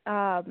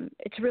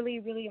it's really,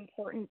 really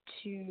important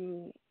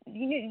to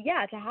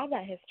have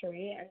that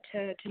history and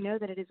to know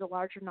that it is a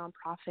larger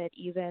nonprofit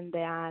even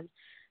than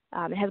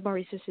it has more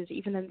resources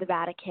even than the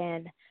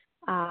Vatican,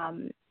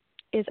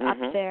 is up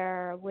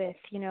there with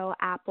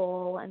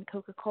Apple and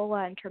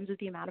Coca-Cola in terms of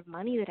the amount of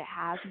money that it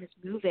has and is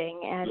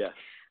moving,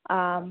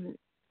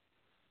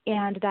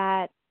 and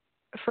that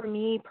for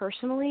me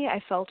personally, I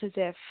felt as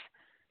if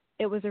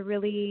it was a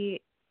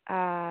really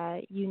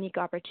unique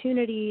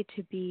opportunity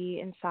to be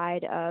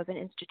inside of an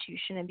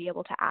institution and be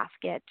able to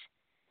ask it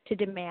to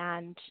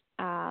demand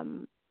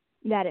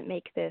that it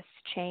make this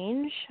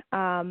change.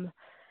 And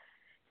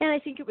I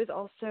think it was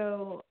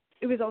also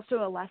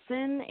a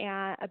lesson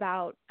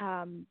about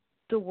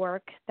the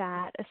work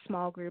that a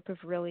small group of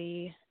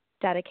really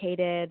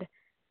dedicated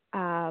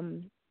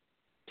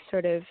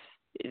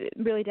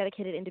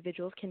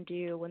individuals can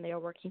do when they are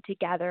working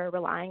together,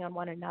 relying on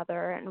one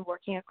another, and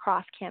working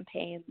across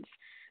campaigns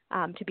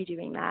to be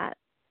doing that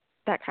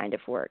kind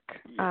of work.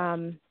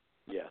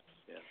 Yes.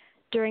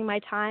 During my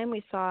time,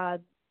 we saw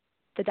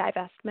the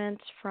divestment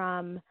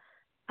from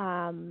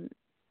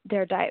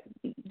their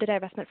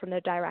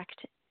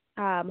direct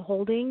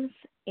holdings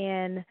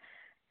in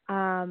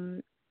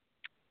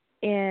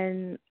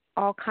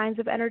all kinds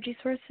of energy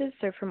sources,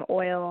 so from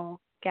oil,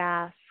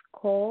 gas,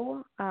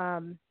 coal,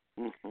 or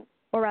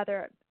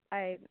rather,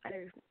 a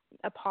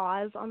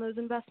pause on those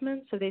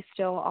investments, so they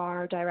still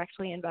are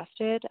directly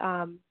invested.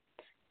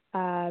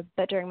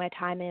 But during my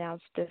time, they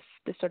announced this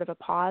sort of a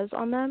pause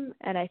on them,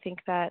 and I think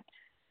that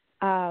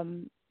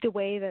the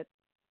way that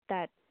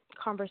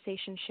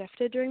conversation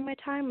shifted during my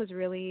time was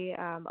really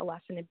a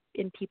lesson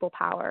in people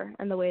power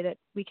and the way that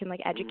we can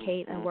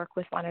educate and work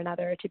with one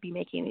another to be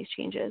making these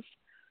changes.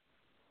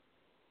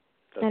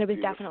 That's and it was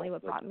beautiful. Definitely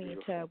what brought me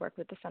to work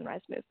with the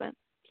Sunrise Movement.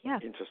 Yeah.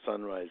 Into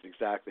Sunrise,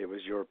 exactly. It was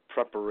your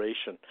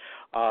preparation.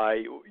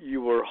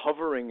 You were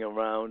hovering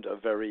around a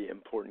very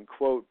important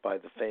quote by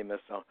the famous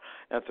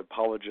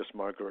anthropologist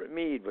Margaret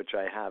Mead, which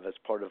I have as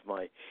part of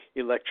my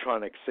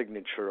electronic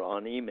signature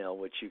on email,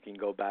 which you can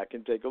go back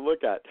and take a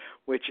look at,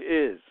 which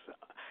is,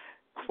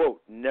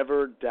 quote,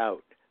 "Never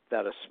doubt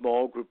that a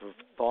small group of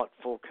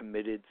thoughtful,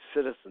 committed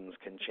citizens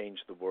can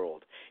change the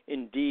world.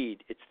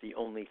 Indeed, it's the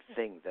only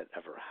thing that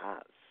ever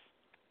has."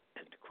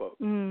 End quote.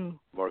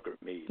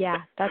 Margaret Mead.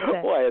 Yeah, that's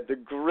it. Well, I had the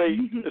great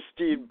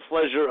esteemed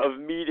pleasure of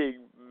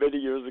meeting many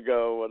years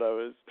ago when I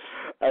was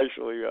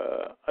actually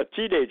a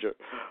teenager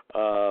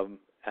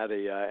at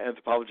a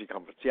anthropology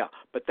conference. Yeah,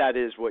 but that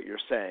is what you're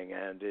saying,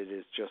 and it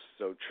is just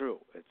so true.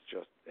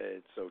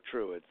 It's so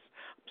true. I'm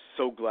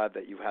so glad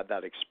that you had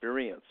that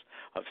experience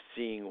of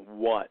seeing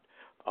what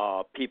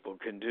people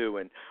can do.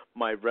 And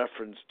my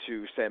reference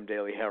to Sam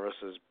Daly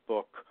Harris's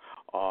book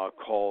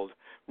called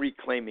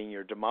Reclaiming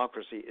Your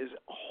Democracy is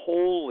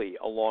wholly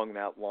along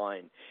that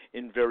line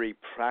in very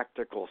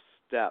practical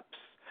steps.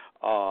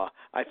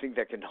 I think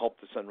that can help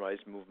the Sunrise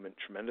Movement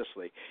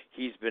tremendously.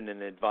 He's been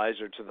an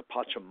advisor to the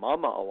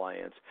Pachamama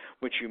Alliance,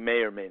 which you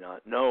may or may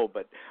not know,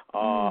 but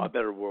A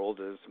Better World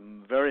is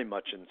very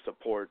much in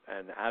support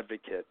and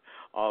advocate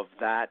of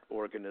that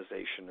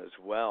organization as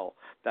well,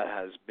 that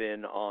has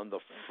been on the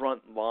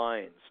front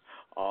lines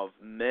of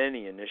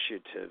many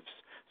initiatives,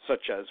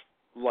 such as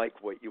like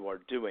what you are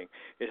doing.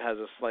 It has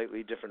a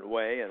slightly different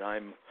way, and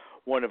I'm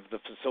one of the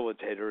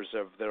facilitators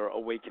of their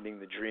Awakening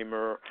the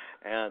Dreamer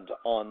and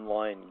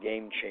online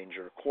Game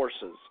Changer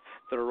courses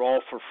that are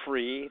all for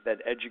free, that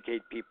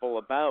educate people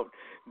about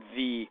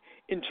the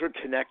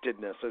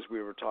interconnectedness, as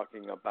we were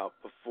talking about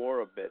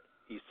before a bit,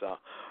 Isa,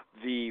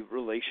 the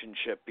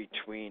relationship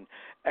between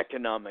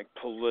economic,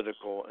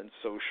 political, and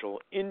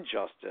social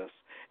injustice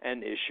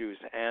and issues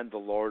and the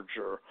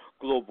larger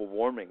global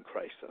warming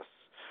crisis,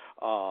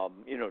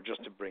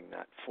 just to bring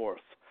that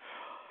forth.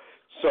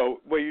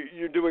 So, well,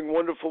 you're doing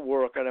wonderful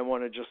work, and I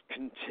want to just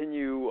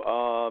continue,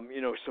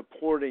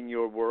 supporting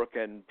your work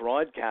and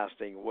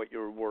broadcasting what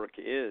your work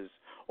is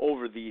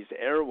over these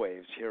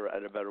airwaves here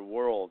at A Better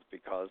World,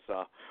 because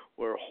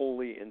we're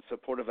wholly in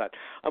support of that.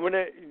 I'm going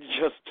to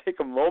just take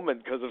a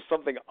moment because of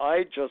something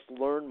I just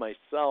learned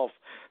myself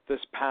this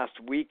past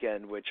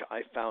weekend, which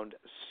I found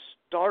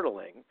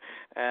startling,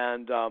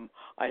 and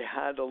I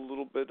had a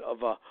little bit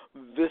of a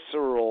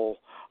visceral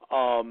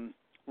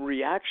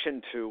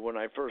reaction to when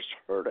I first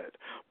heard it,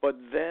 but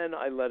then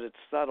I let it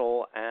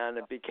settle, and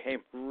it became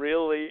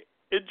really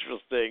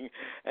interesting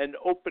and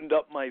opened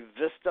up my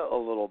vista a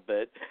little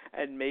bit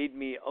and made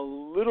me a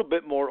little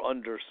bit more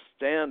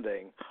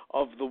understanding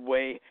of the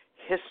way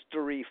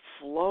history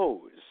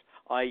flows,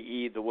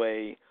 i.e. the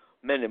way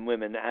men and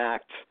women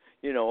act,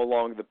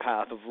 along the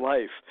path of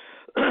life.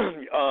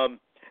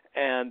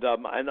 And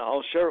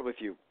I'll share it with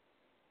you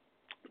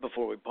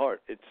before we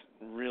part. It's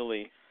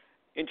really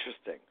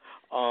interesting.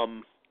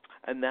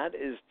 And that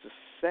is to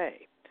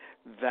say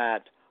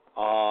that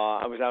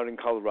I was out in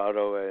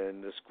Colorado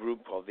in this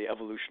group called the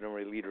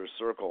Evolutionary Leaders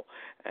Circle,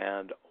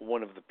 and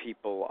one of the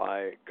people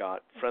I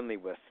got friendly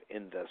with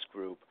in this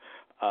group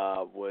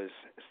was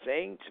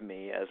saying to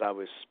me, as I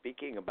was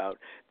speaking about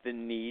the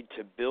need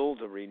to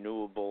build a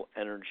renewable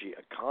energy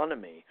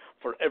economy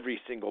for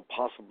every single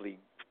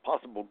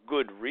possible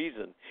good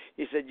reason,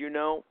 he said, you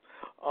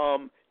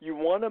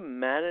want to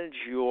manage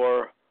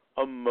your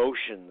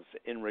emotions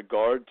in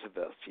regard to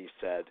this, he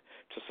said,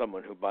 to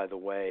someone who, by the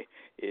way,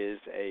 is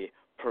a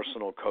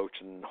personal coach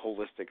and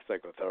holistic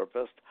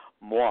psychotherapist,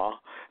 moi,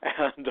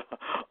 and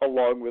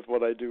along with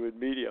what I do in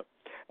media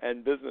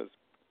and business.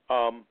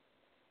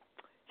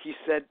 He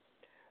said,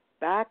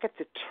 back at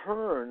the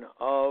turn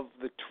of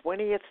the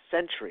 20th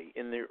century,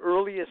 in the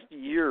earliest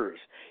years,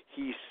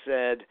 he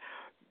said,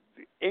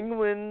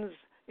 England's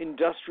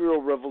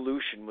Industrial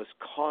Revolution was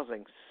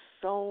causing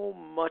so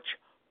much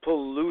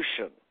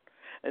pollution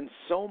and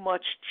so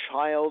much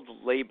child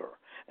labor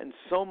and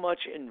so much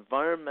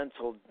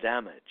environmental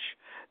damage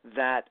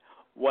that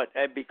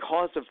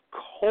because of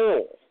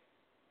coal,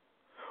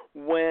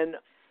 when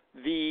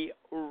the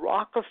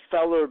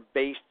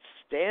Rockefeller-based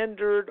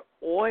Standard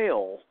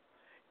Oil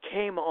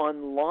came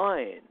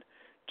online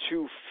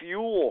to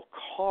fuel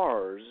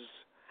cars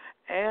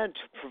and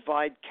to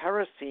provide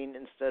kerosene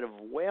instead of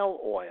whale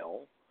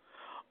oil,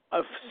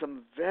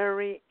 some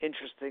very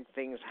interesting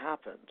things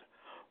happened.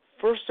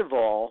 First of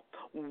all,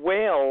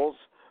 whales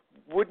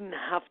wouldn't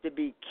have to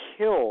be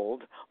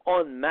killed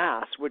en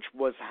masse, which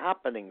was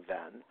happening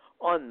then,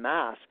 en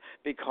masse,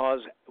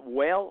 because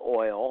whale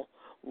oil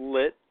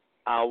lit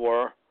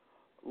our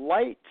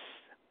lights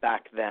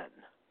back then.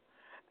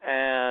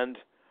 And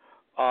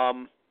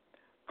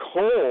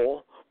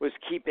coal was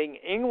keeping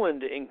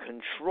England in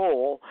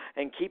control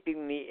and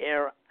keeping the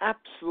air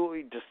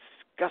absolutely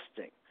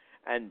disgusting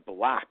and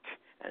black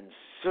and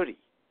sooty.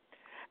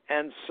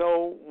 And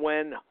so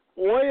when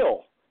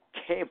oil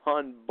came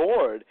on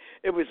board,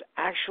 it was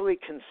actually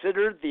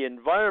considered the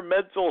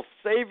environmental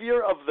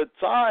savior of the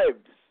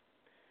times.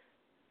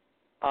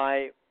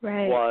 I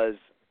was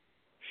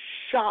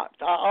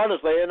shocked,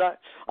 honestly, and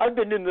I've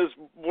been in this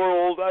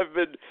world,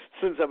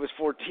 since I was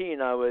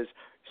 14, I was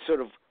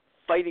sort of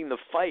fighting the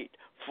fight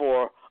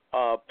for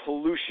a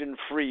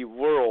pollution-free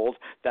world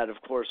that, of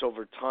course,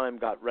 over time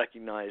got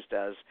recognized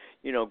as,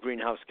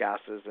 greenhouse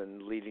gases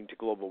and leading to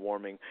global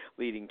warming,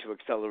 leading to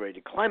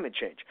accelerated climate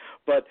change.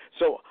 But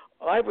so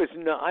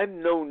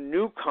I'm no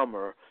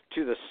newcomer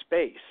to the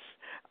space,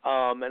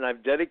 and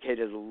I've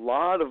dedicated a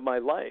lot of my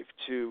life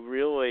to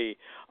really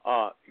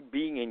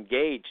being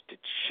engaged to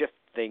shift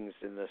things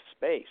in this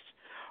space.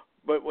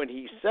 But when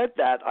he said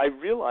that, I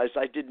realized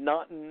I did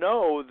not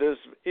know this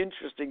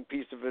interesting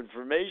piece of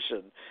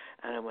information.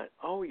 And I went,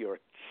 oh, you're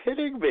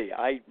kidding me.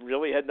 I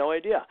really had no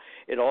idea.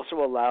 It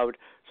also allowed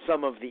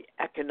some of the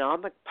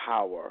economic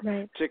power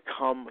to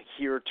come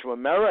here to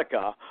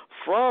America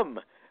from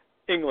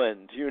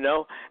England,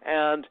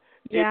 and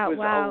it was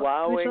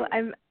allowing.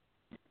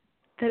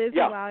 Mitchell,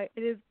 wow.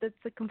 That's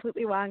a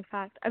completely wrong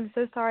fact. I'm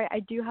so sorry. I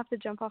do have to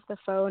jump off the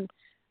phone.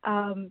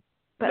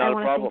 But Not I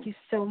want to thank you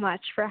so much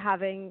for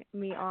having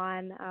me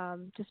on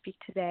to speak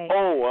today.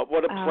 Oh,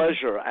 what a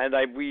pleasure. And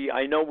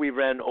I know we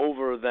ran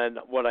over than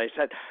what I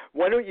said.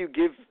 Why don't you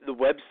give the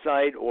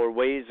website or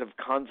ways of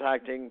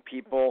contacting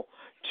people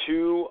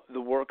to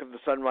the work of the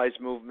Sunrise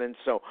Movement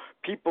so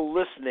people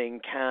listening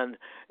can,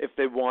 if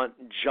they want,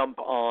 jump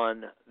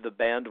on the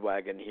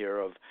bandwagon here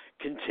of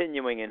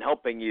continuing and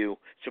helping you,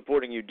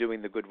 supporting you,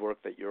 doing the good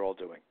work that you're all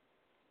doing?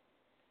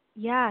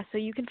 Yeah, so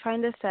you can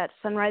find us at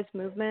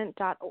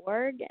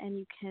sunrisemovement.org, and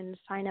you can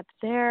sign up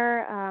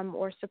there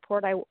or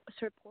support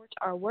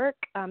our work,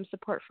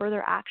 support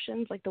further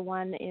actions like the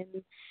one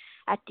in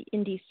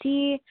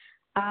DC,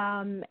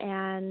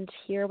 and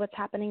hear what's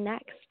happening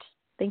next.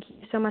 Thank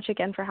you so much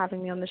again for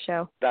having me on the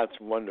show. That's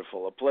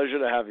wonderful. A pleasure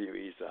to have you,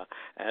 Isa,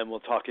 and we'll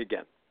talk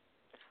again.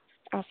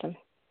 Awesome.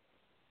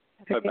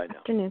 Bye-bye now. Good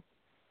afternoon.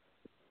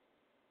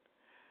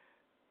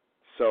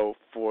 So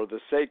for the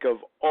sake of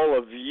all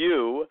of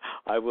you,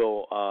 I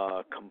will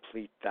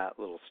complete that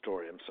little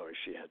story. I'm sorry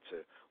she had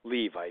to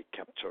leave. I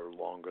kept her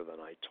longer than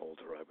I told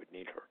her I would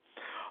need her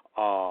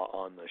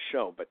on the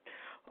show. But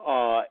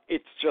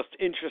it's just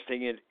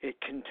interesting. It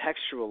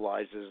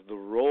contextualizes the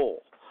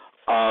role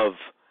of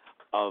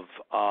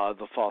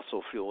the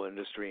fossil fuel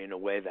industry in a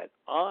way that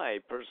I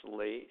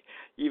personally,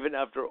 even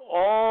after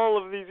all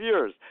of these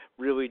years,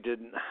 really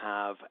didn't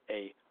have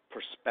a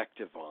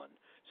perspective on.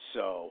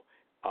 So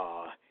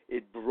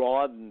it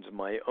broadened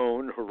my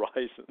own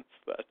horizons.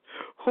 That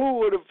who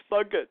would have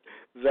thunk it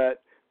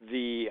that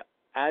the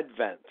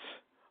advent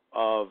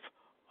of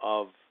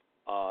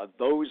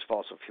those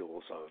fossil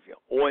fuels, of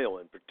oil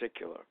in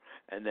particular,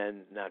 and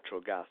then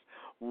natural gas,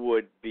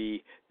 would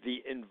be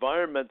the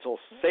environmental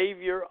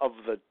savior of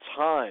the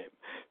time.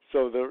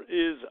 So there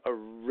is a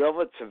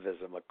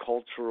relativism, a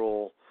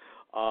cultural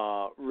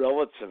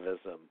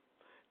relativism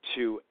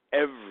to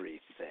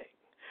everything.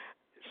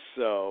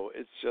 So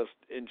it's just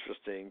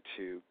interesting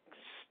to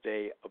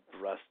stay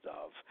abreast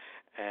of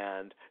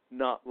and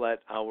not let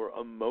our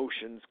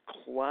emotions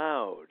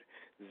cloud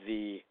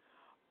the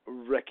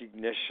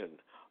recognition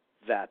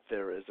that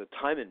there is a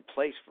time and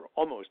place for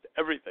almost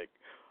everything.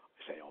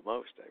 I say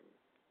almost, I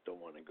don't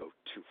want to go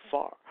too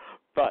far.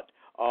 But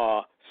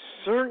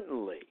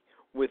certainly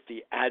with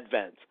the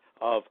advent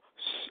of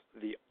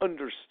the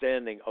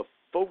understanding of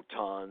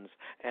photons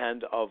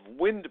and of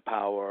wind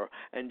power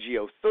and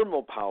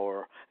geothermal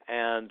power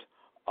and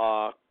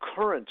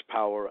current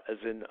power, as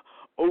in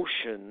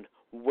ocean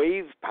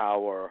wave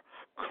power,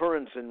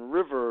 currents in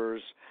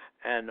rivers,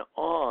 and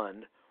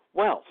on,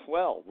 well,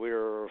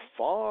 we're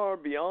far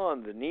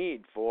beyond the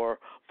need for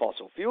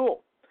fossil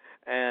fuel.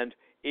 And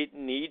it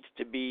needs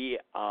to be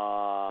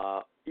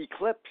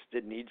eclipsed.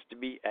 It needs to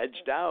be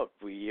edged out.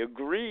 We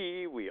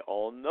agree. We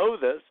all know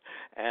this.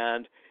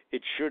 And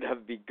it should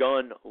have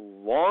begun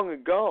long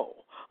ago.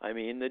 I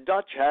mean, the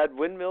Dutch had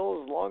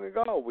windmills long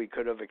ago. We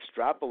could have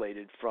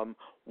extrapolated from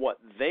what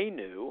they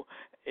knew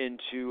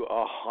into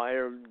a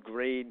higher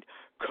grade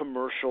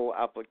commercial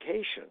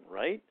application,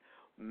 right?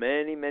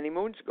 Many, many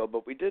moons ago,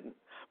 but we didn't.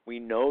 We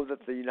know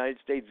that the United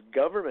States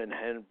government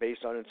had,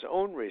 based on its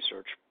own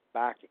research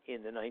back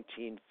in the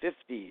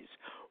 1950s,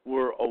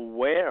 were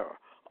aware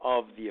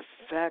of the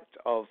effect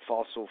of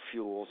fossil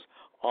fuels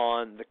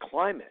on the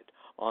climate,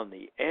 on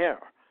the air,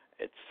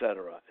 et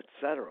cetera,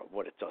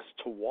 what it does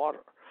to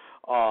water.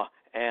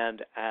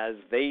 And as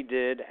they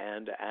did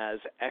and as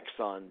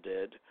Exxon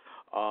did,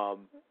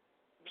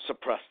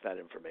 suppressed that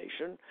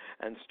information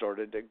and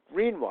started a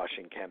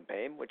greenwashing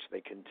campaign, which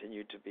they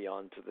continue to be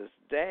on to this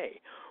day.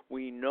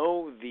 We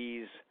know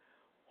these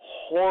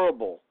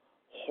horrible,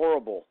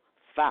 horrible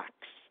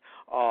facts,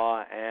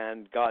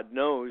 and God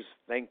knows,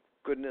 thank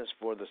goodness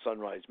for the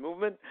Sunrise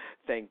Movement,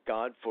 thank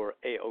God for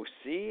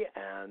AOC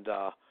and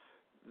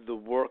the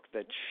work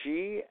that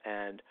she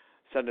and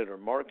Senator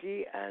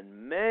Markey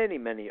and many,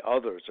 many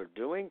others are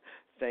doing.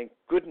 Thank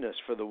goodness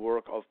for the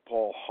work of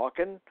Paul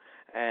Hawken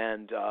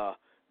and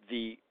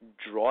the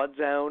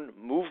Drawdown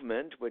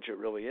Movement, which it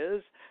really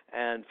is,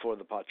 and for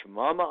the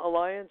Pachamama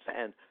Alliance,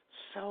 and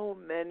so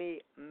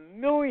many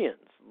millions,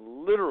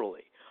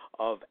 literally,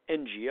 of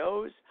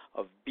NGOs,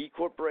 of B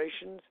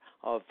corporations,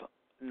 of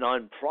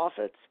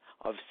nonprofits,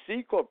 of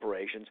C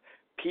corporations,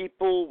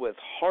 people with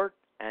heart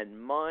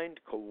and mind,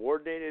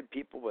 coordinated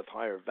people with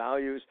higher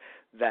values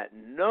that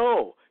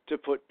know to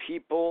put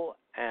people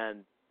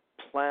and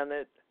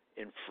planet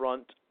in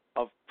front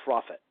of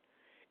profit.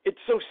 It's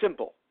so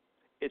simple.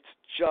 It's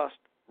just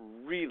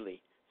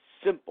really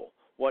simple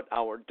what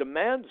our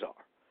demands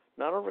are.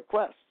 Not our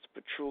requests,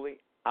 but truly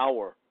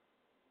our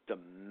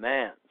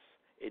demands.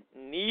 It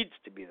needs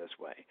to be this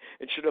way.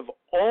 It should have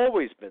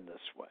always been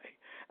this way.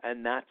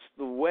 And that's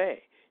the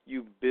way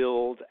you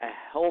build a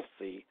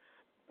healthy,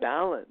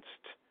 balanced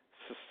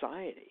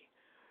society.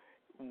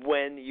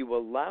 When you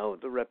allow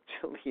the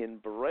reptilian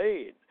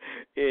brain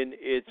in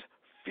its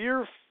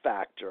fear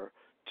factor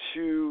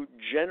to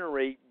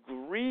generate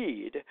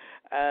greed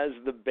as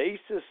the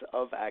basis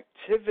of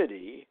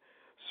activity,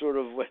 sort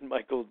of when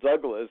Michael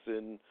Douglas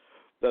in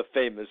the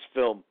famous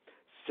film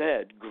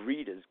said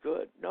greed is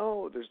good.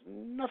 No, there's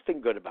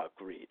nothing good about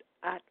greed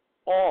at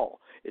all.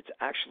 It's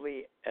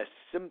actually a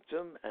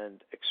symptom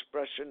and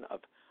expression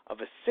of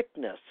a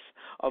sickness,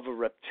 of a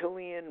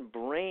reptilian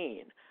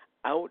brain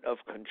out of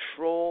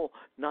control,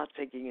 not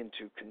taking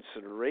into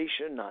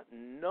consideration, not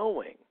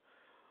knowing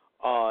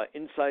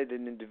inside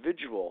an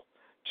individual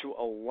to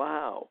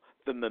allow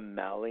the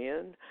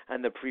mammalian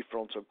and the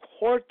prefrontal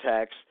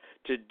cortex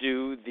to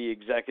do the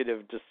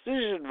executive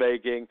decision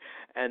making.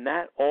 And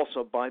that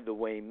also, by the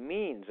way,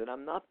 means, and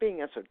I'm not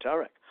being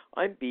esoteric,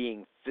 I'm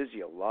being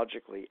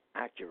physiologically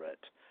accurate.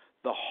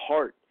 The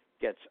heart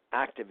gets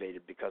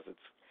activated because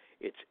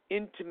it's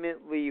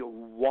intimately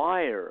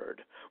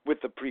wired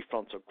with the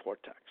prefrontal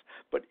cortex.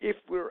 But if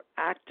we're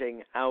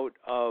acting out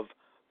of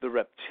the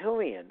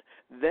reptilian,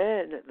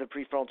 then the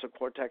prefrontal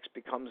cortex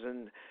becomes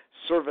in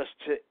service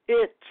to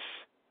it.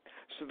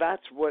 So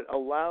that's what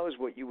allows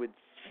what you would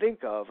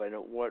think of and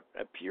what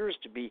appears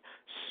to be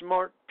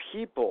smart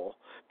people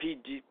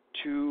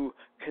to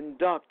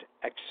conduct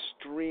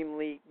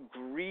extremely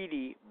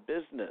greedy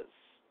business.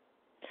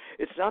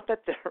 It's not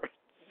that they're,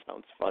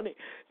 sounds funny,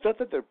 it's not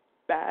that they're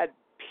bad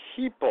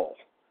people.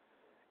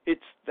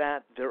 It's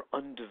that they're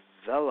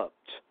undeveloped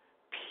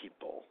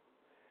people.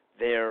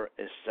 They're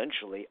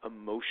essentially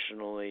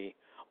emotionally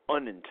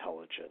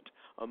unintelligent,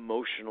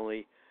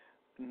 emotionally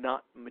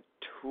not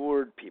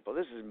matured people.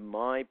 This is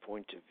my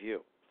point of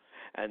view.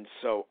 And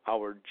so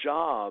our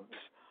jobs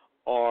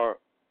are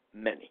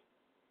many.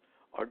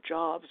 Our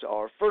jobs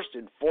are, first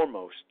and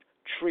foremost,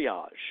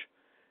 triage.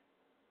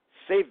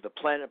 Save the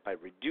planet by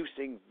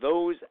reducing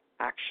those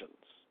actions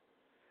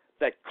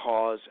that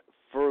cause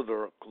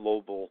further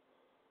global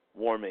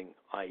warming,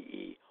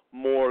 i.e.,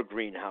 more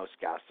greenhouse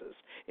gases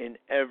in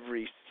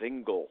every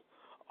single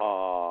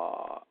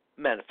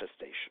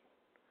manifestation.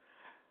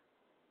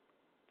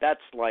 That's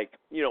like,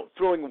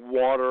 throwing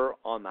water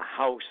on the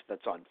house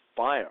that's on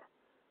fire.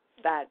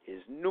 That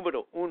is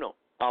numero uno,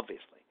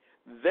 obviously.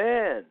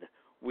 Then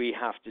we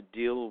have to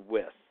deal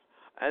with,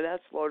 and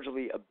that's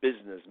largely a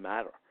business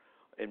matter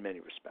in many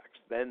respects.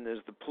 Then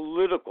there's the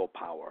political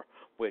power,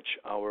 which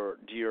our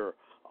dear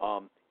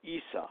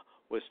Isa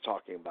was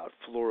talking about,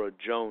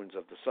 Flores-Jones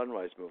of the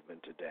Sunrise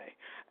Movement today,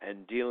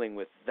 and dealing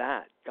with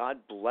that. God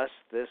bless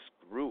this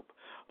group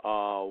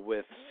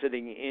with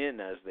sitting in,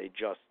 as they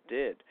just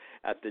did,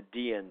 at the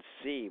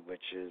DNC,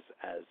 which is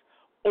as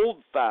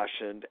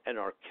old-fashioned and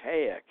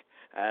archaic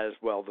as,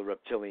 well, the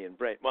reptilian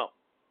brain. Well,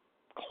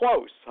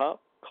 close, huh?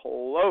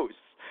 Close.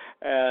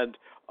 And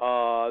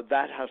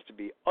that has to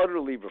be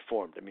utterly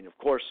reformed. I mean, of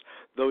course,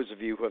 those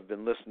of you who have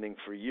been listening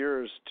for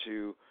years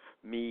to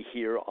me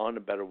here on A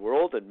Better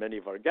World and many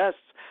of our guests,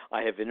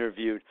 I have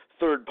interviewed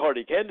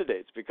third-party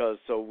candidates because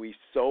we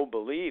so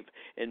believe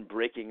in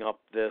breaking up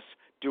this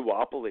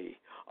duopoly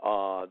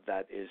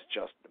that is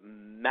just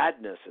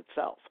madness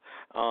itself.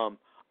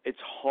 It's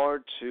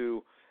hard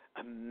to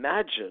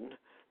imagine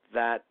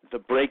that the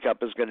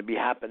breakup is going to be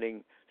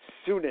happening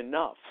soon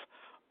enough,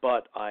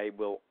 but I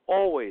will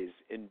always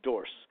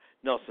endorse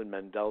Nelson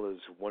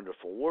Mandela's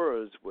wonderful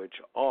words, which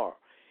are,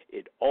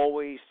 it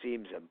always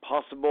seems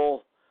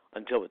impossible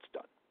until it's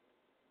done.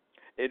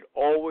 It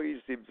always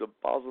seems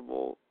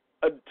impossible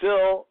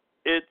until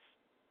it's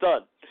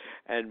done.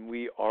 And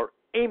we are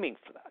aiming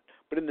for that.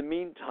 But in the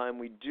meantime,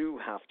 we do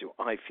have to,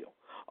 I feel,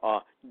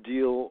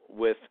 deal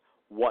with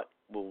what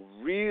will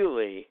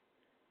really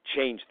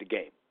change the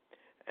game.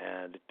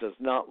 And it does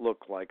not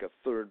look like a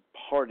third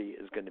party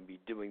is going to be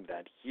doing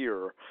that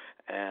here.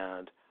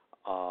 And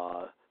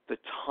the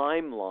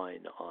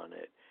timeline on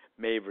it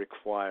may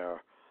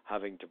require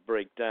having to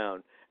break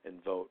down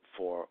and vote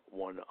for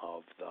one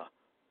of the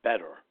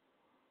better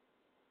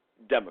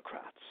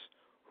Democrats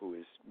who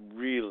is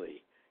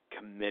really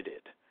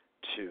committed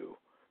to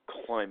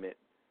climate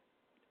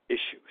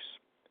issues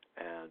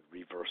and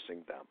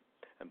reversing them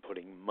and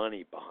putting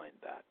money behind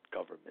that,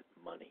 government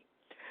money.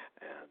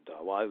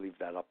 And I leave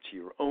that up to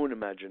your own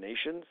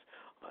imaginations.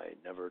 I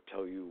never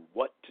tell you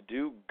what to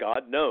do,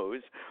 God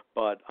knows,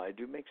 but I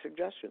do make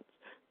suggestions,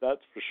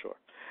 that's for sure.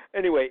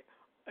 Anyway,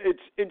 it's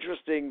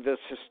interesting, this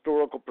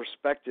historical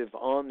perspective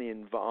on the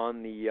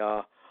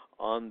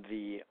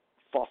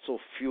fossil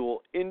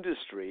fuel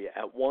industry,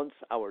 at once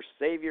our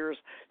saviors,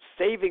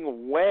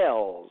 saving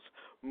whales,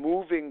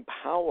 moving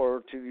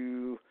power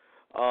to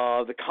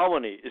the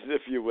colonies,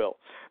 if you will,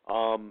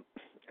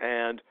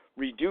 and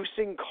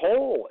reducing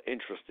coal,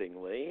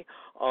 interestingly,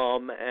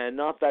 and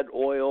not that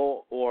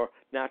oil or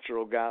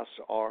natural gas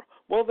are,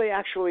 well, they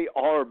actually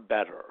are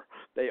better.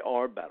 They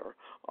are better,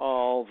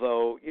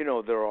 although,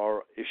 there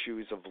are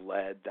issues of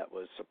lead that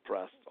was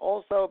suppressed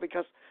also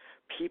because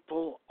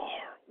people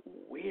are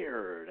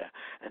weird,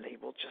 and they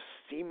will just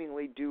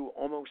seemingly do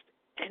almost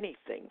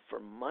anything for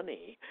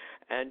money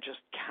and just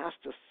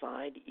cast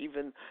aside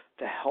even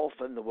the health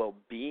and the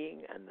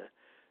well-being and the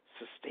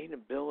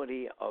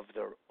sustainability of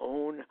their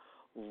own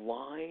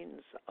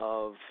lines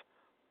of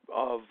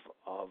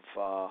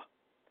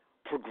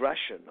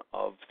progression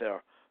of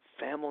their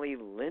family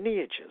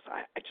lineages.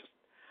 I just,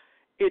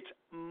 it's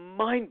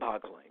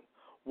mind-boggling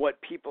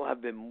what people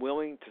have been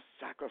willing to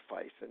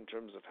sacrifice in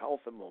terms of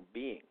health and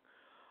well-being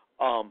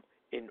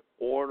in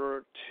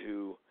order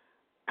to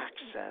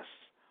access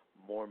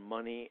more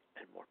money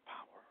and more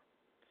power.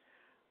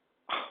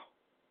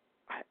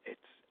 It's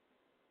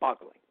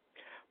boggling.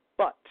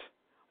 But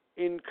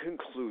in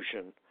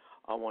conclusion,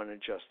 I want to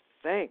just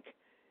thank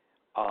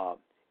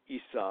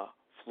Isa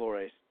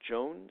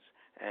Flores-Jones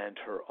and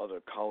her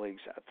other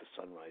colleagues at the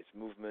Sunrise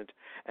Movement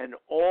and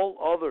all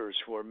others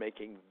who are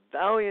making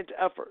valiant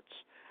efforts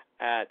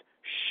at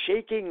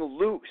shaking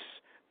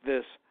loose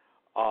this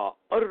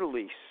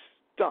utterly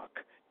stuck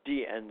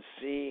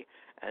DNC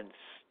and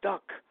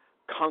stuck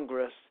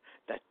Congress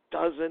that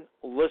doesn't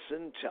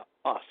listen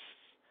to us.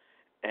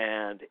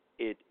 And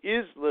it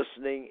is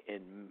listening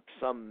in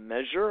some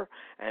measure,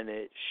 and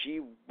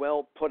she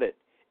well put it,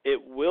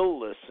 it will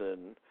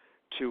listen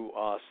to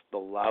us the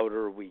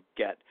louder we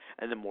get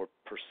and the more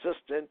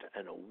persistent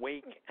and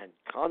awake and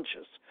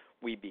conscious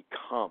we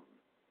become.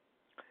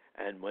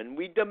 And when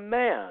we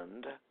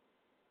demand,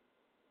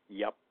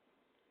 yep,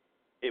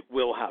 it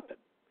will happen.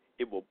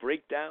 It will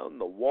break down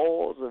the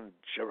walls of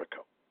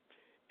Jericho.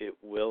 It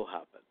will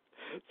happen.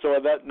 So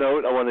on that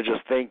note, I want to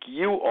just thank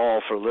you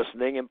all for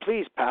listening, and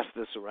please pass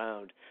this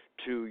around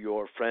to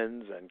your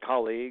friends and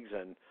colleagues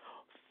and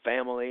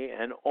family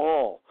and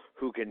all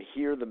who can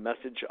hear the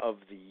message of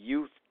the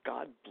youth.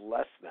 God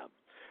bless them,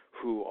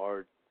 who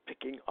are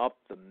picking up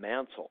the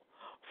mantle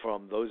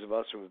from those of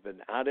us who have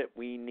been at it.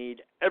 We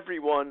need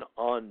everyone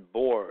on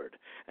board,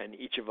 and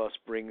each of us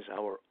brings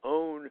our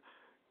own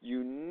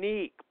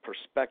unique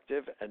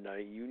perspective and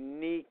a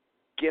unique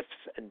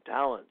gifts and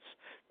talents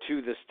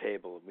to this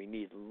table. We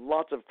need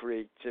lots of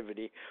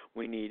creativity.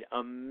 We need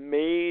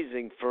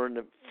amazing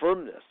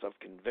firmness of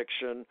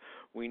conviction.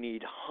 We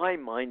need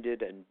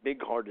high-minded and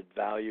big-hearted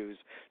values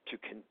to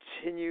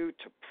continue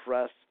to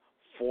press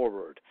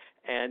forward.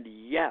 And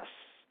yes,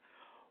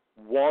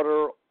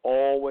 water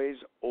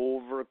always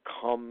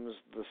overcomes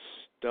the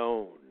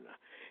stone.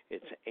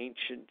 It's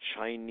ancient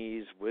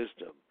Chinese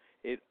wisdom.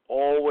 It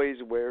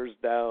always wears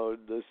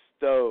down the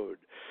stone.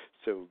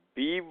 So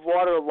be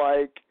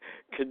water-like,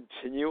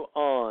 continue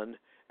on,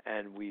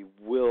 and we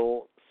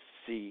will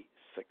see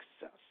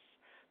success.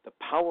 The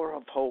power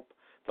of hope,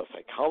 the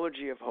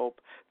psychology of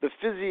hope, the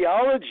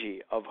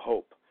physiology of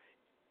hope,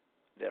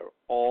 they're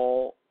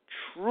all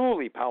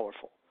truly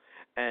powerful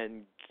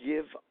and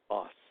give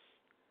us,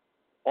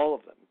 all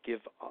of them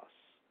give us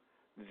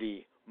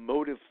the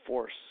motive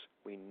force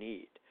we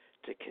need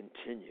to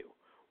continue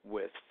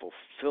with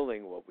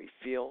fulfilling what we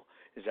feel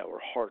is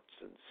our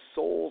hearts and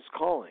souls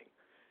calling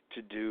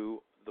to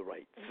do the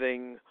right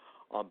thing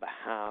on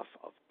behalf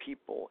of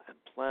people and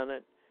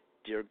planet,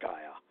 dear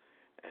Gaia.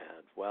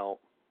 And, well,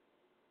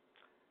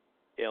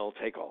 it'll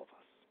take all of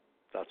us.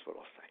 That's what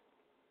I'll say.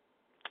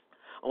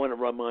 I want to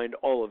remind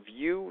all of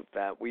you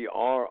that we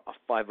are a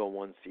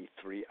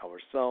 501c3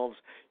 ourselves.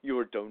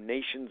 Your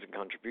donations and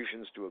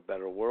contributions to a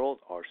better world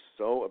are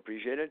so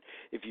appreciated.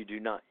 If you do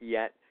not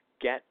yet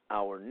get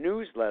our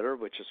newsletter,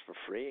 which is for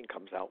free and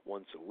comes out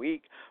once a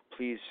week,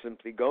 please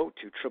simply go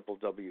to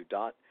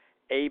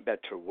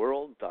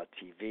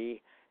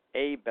www.abetterworld.tv,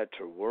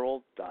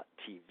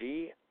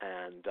 abetterworld.tv,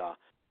 and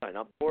sign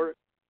up for it.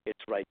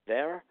 It's right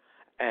there.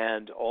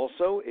 And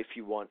also, if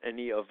you want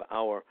any of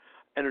our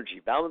energy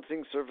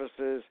balancing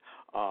services,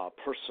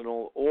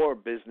 personal or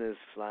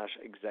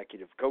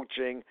business/executive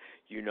coaching,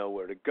 you know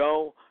where to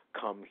go.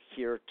 Come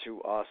here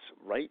to us,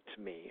 write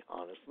to me,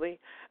 honestly,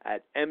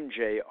 at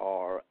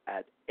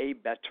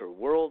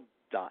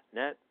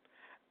mjr@abetterworld.net.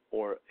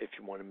 Or if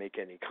you want to make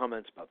any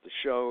comments about the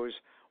shows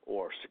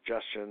or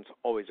suggestions,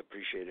 always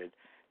appreciated,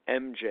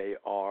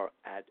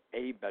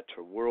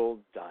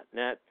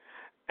 mjr@abetterworld.net.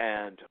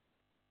 And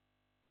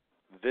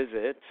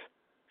visit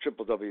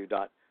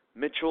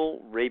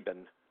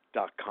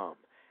www.mitchellrabin.com,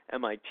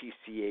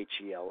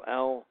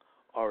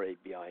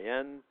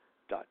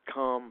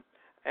 mitchellrabin.com.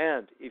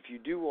 And if you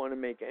do want to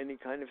make any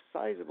kind of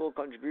sizable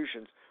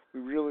contributions,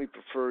 we really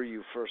prefer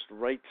you first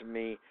write to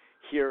me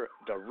here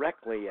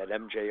directly at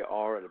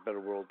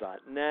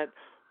mjr@abetterworld.net,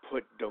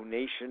 put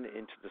donation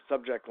into the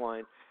subject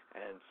line,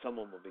 and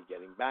someone will be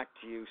getting back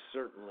to you,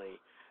 certainly.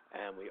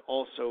 And we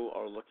also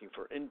are looking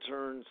for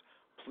interns.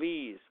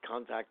 Please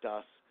contact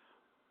us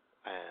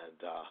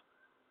and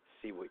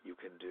see what you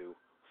can do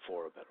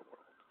for a better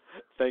world.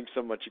 Thanks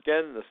so much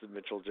again. This is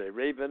Mitchell J.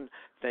 Rabin.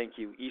 Thank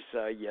you,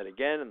 Isa, yet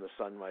again, and the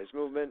Sunrise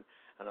Movement.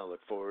 And I look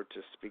forward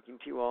to speaking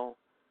to you all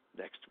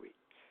next week.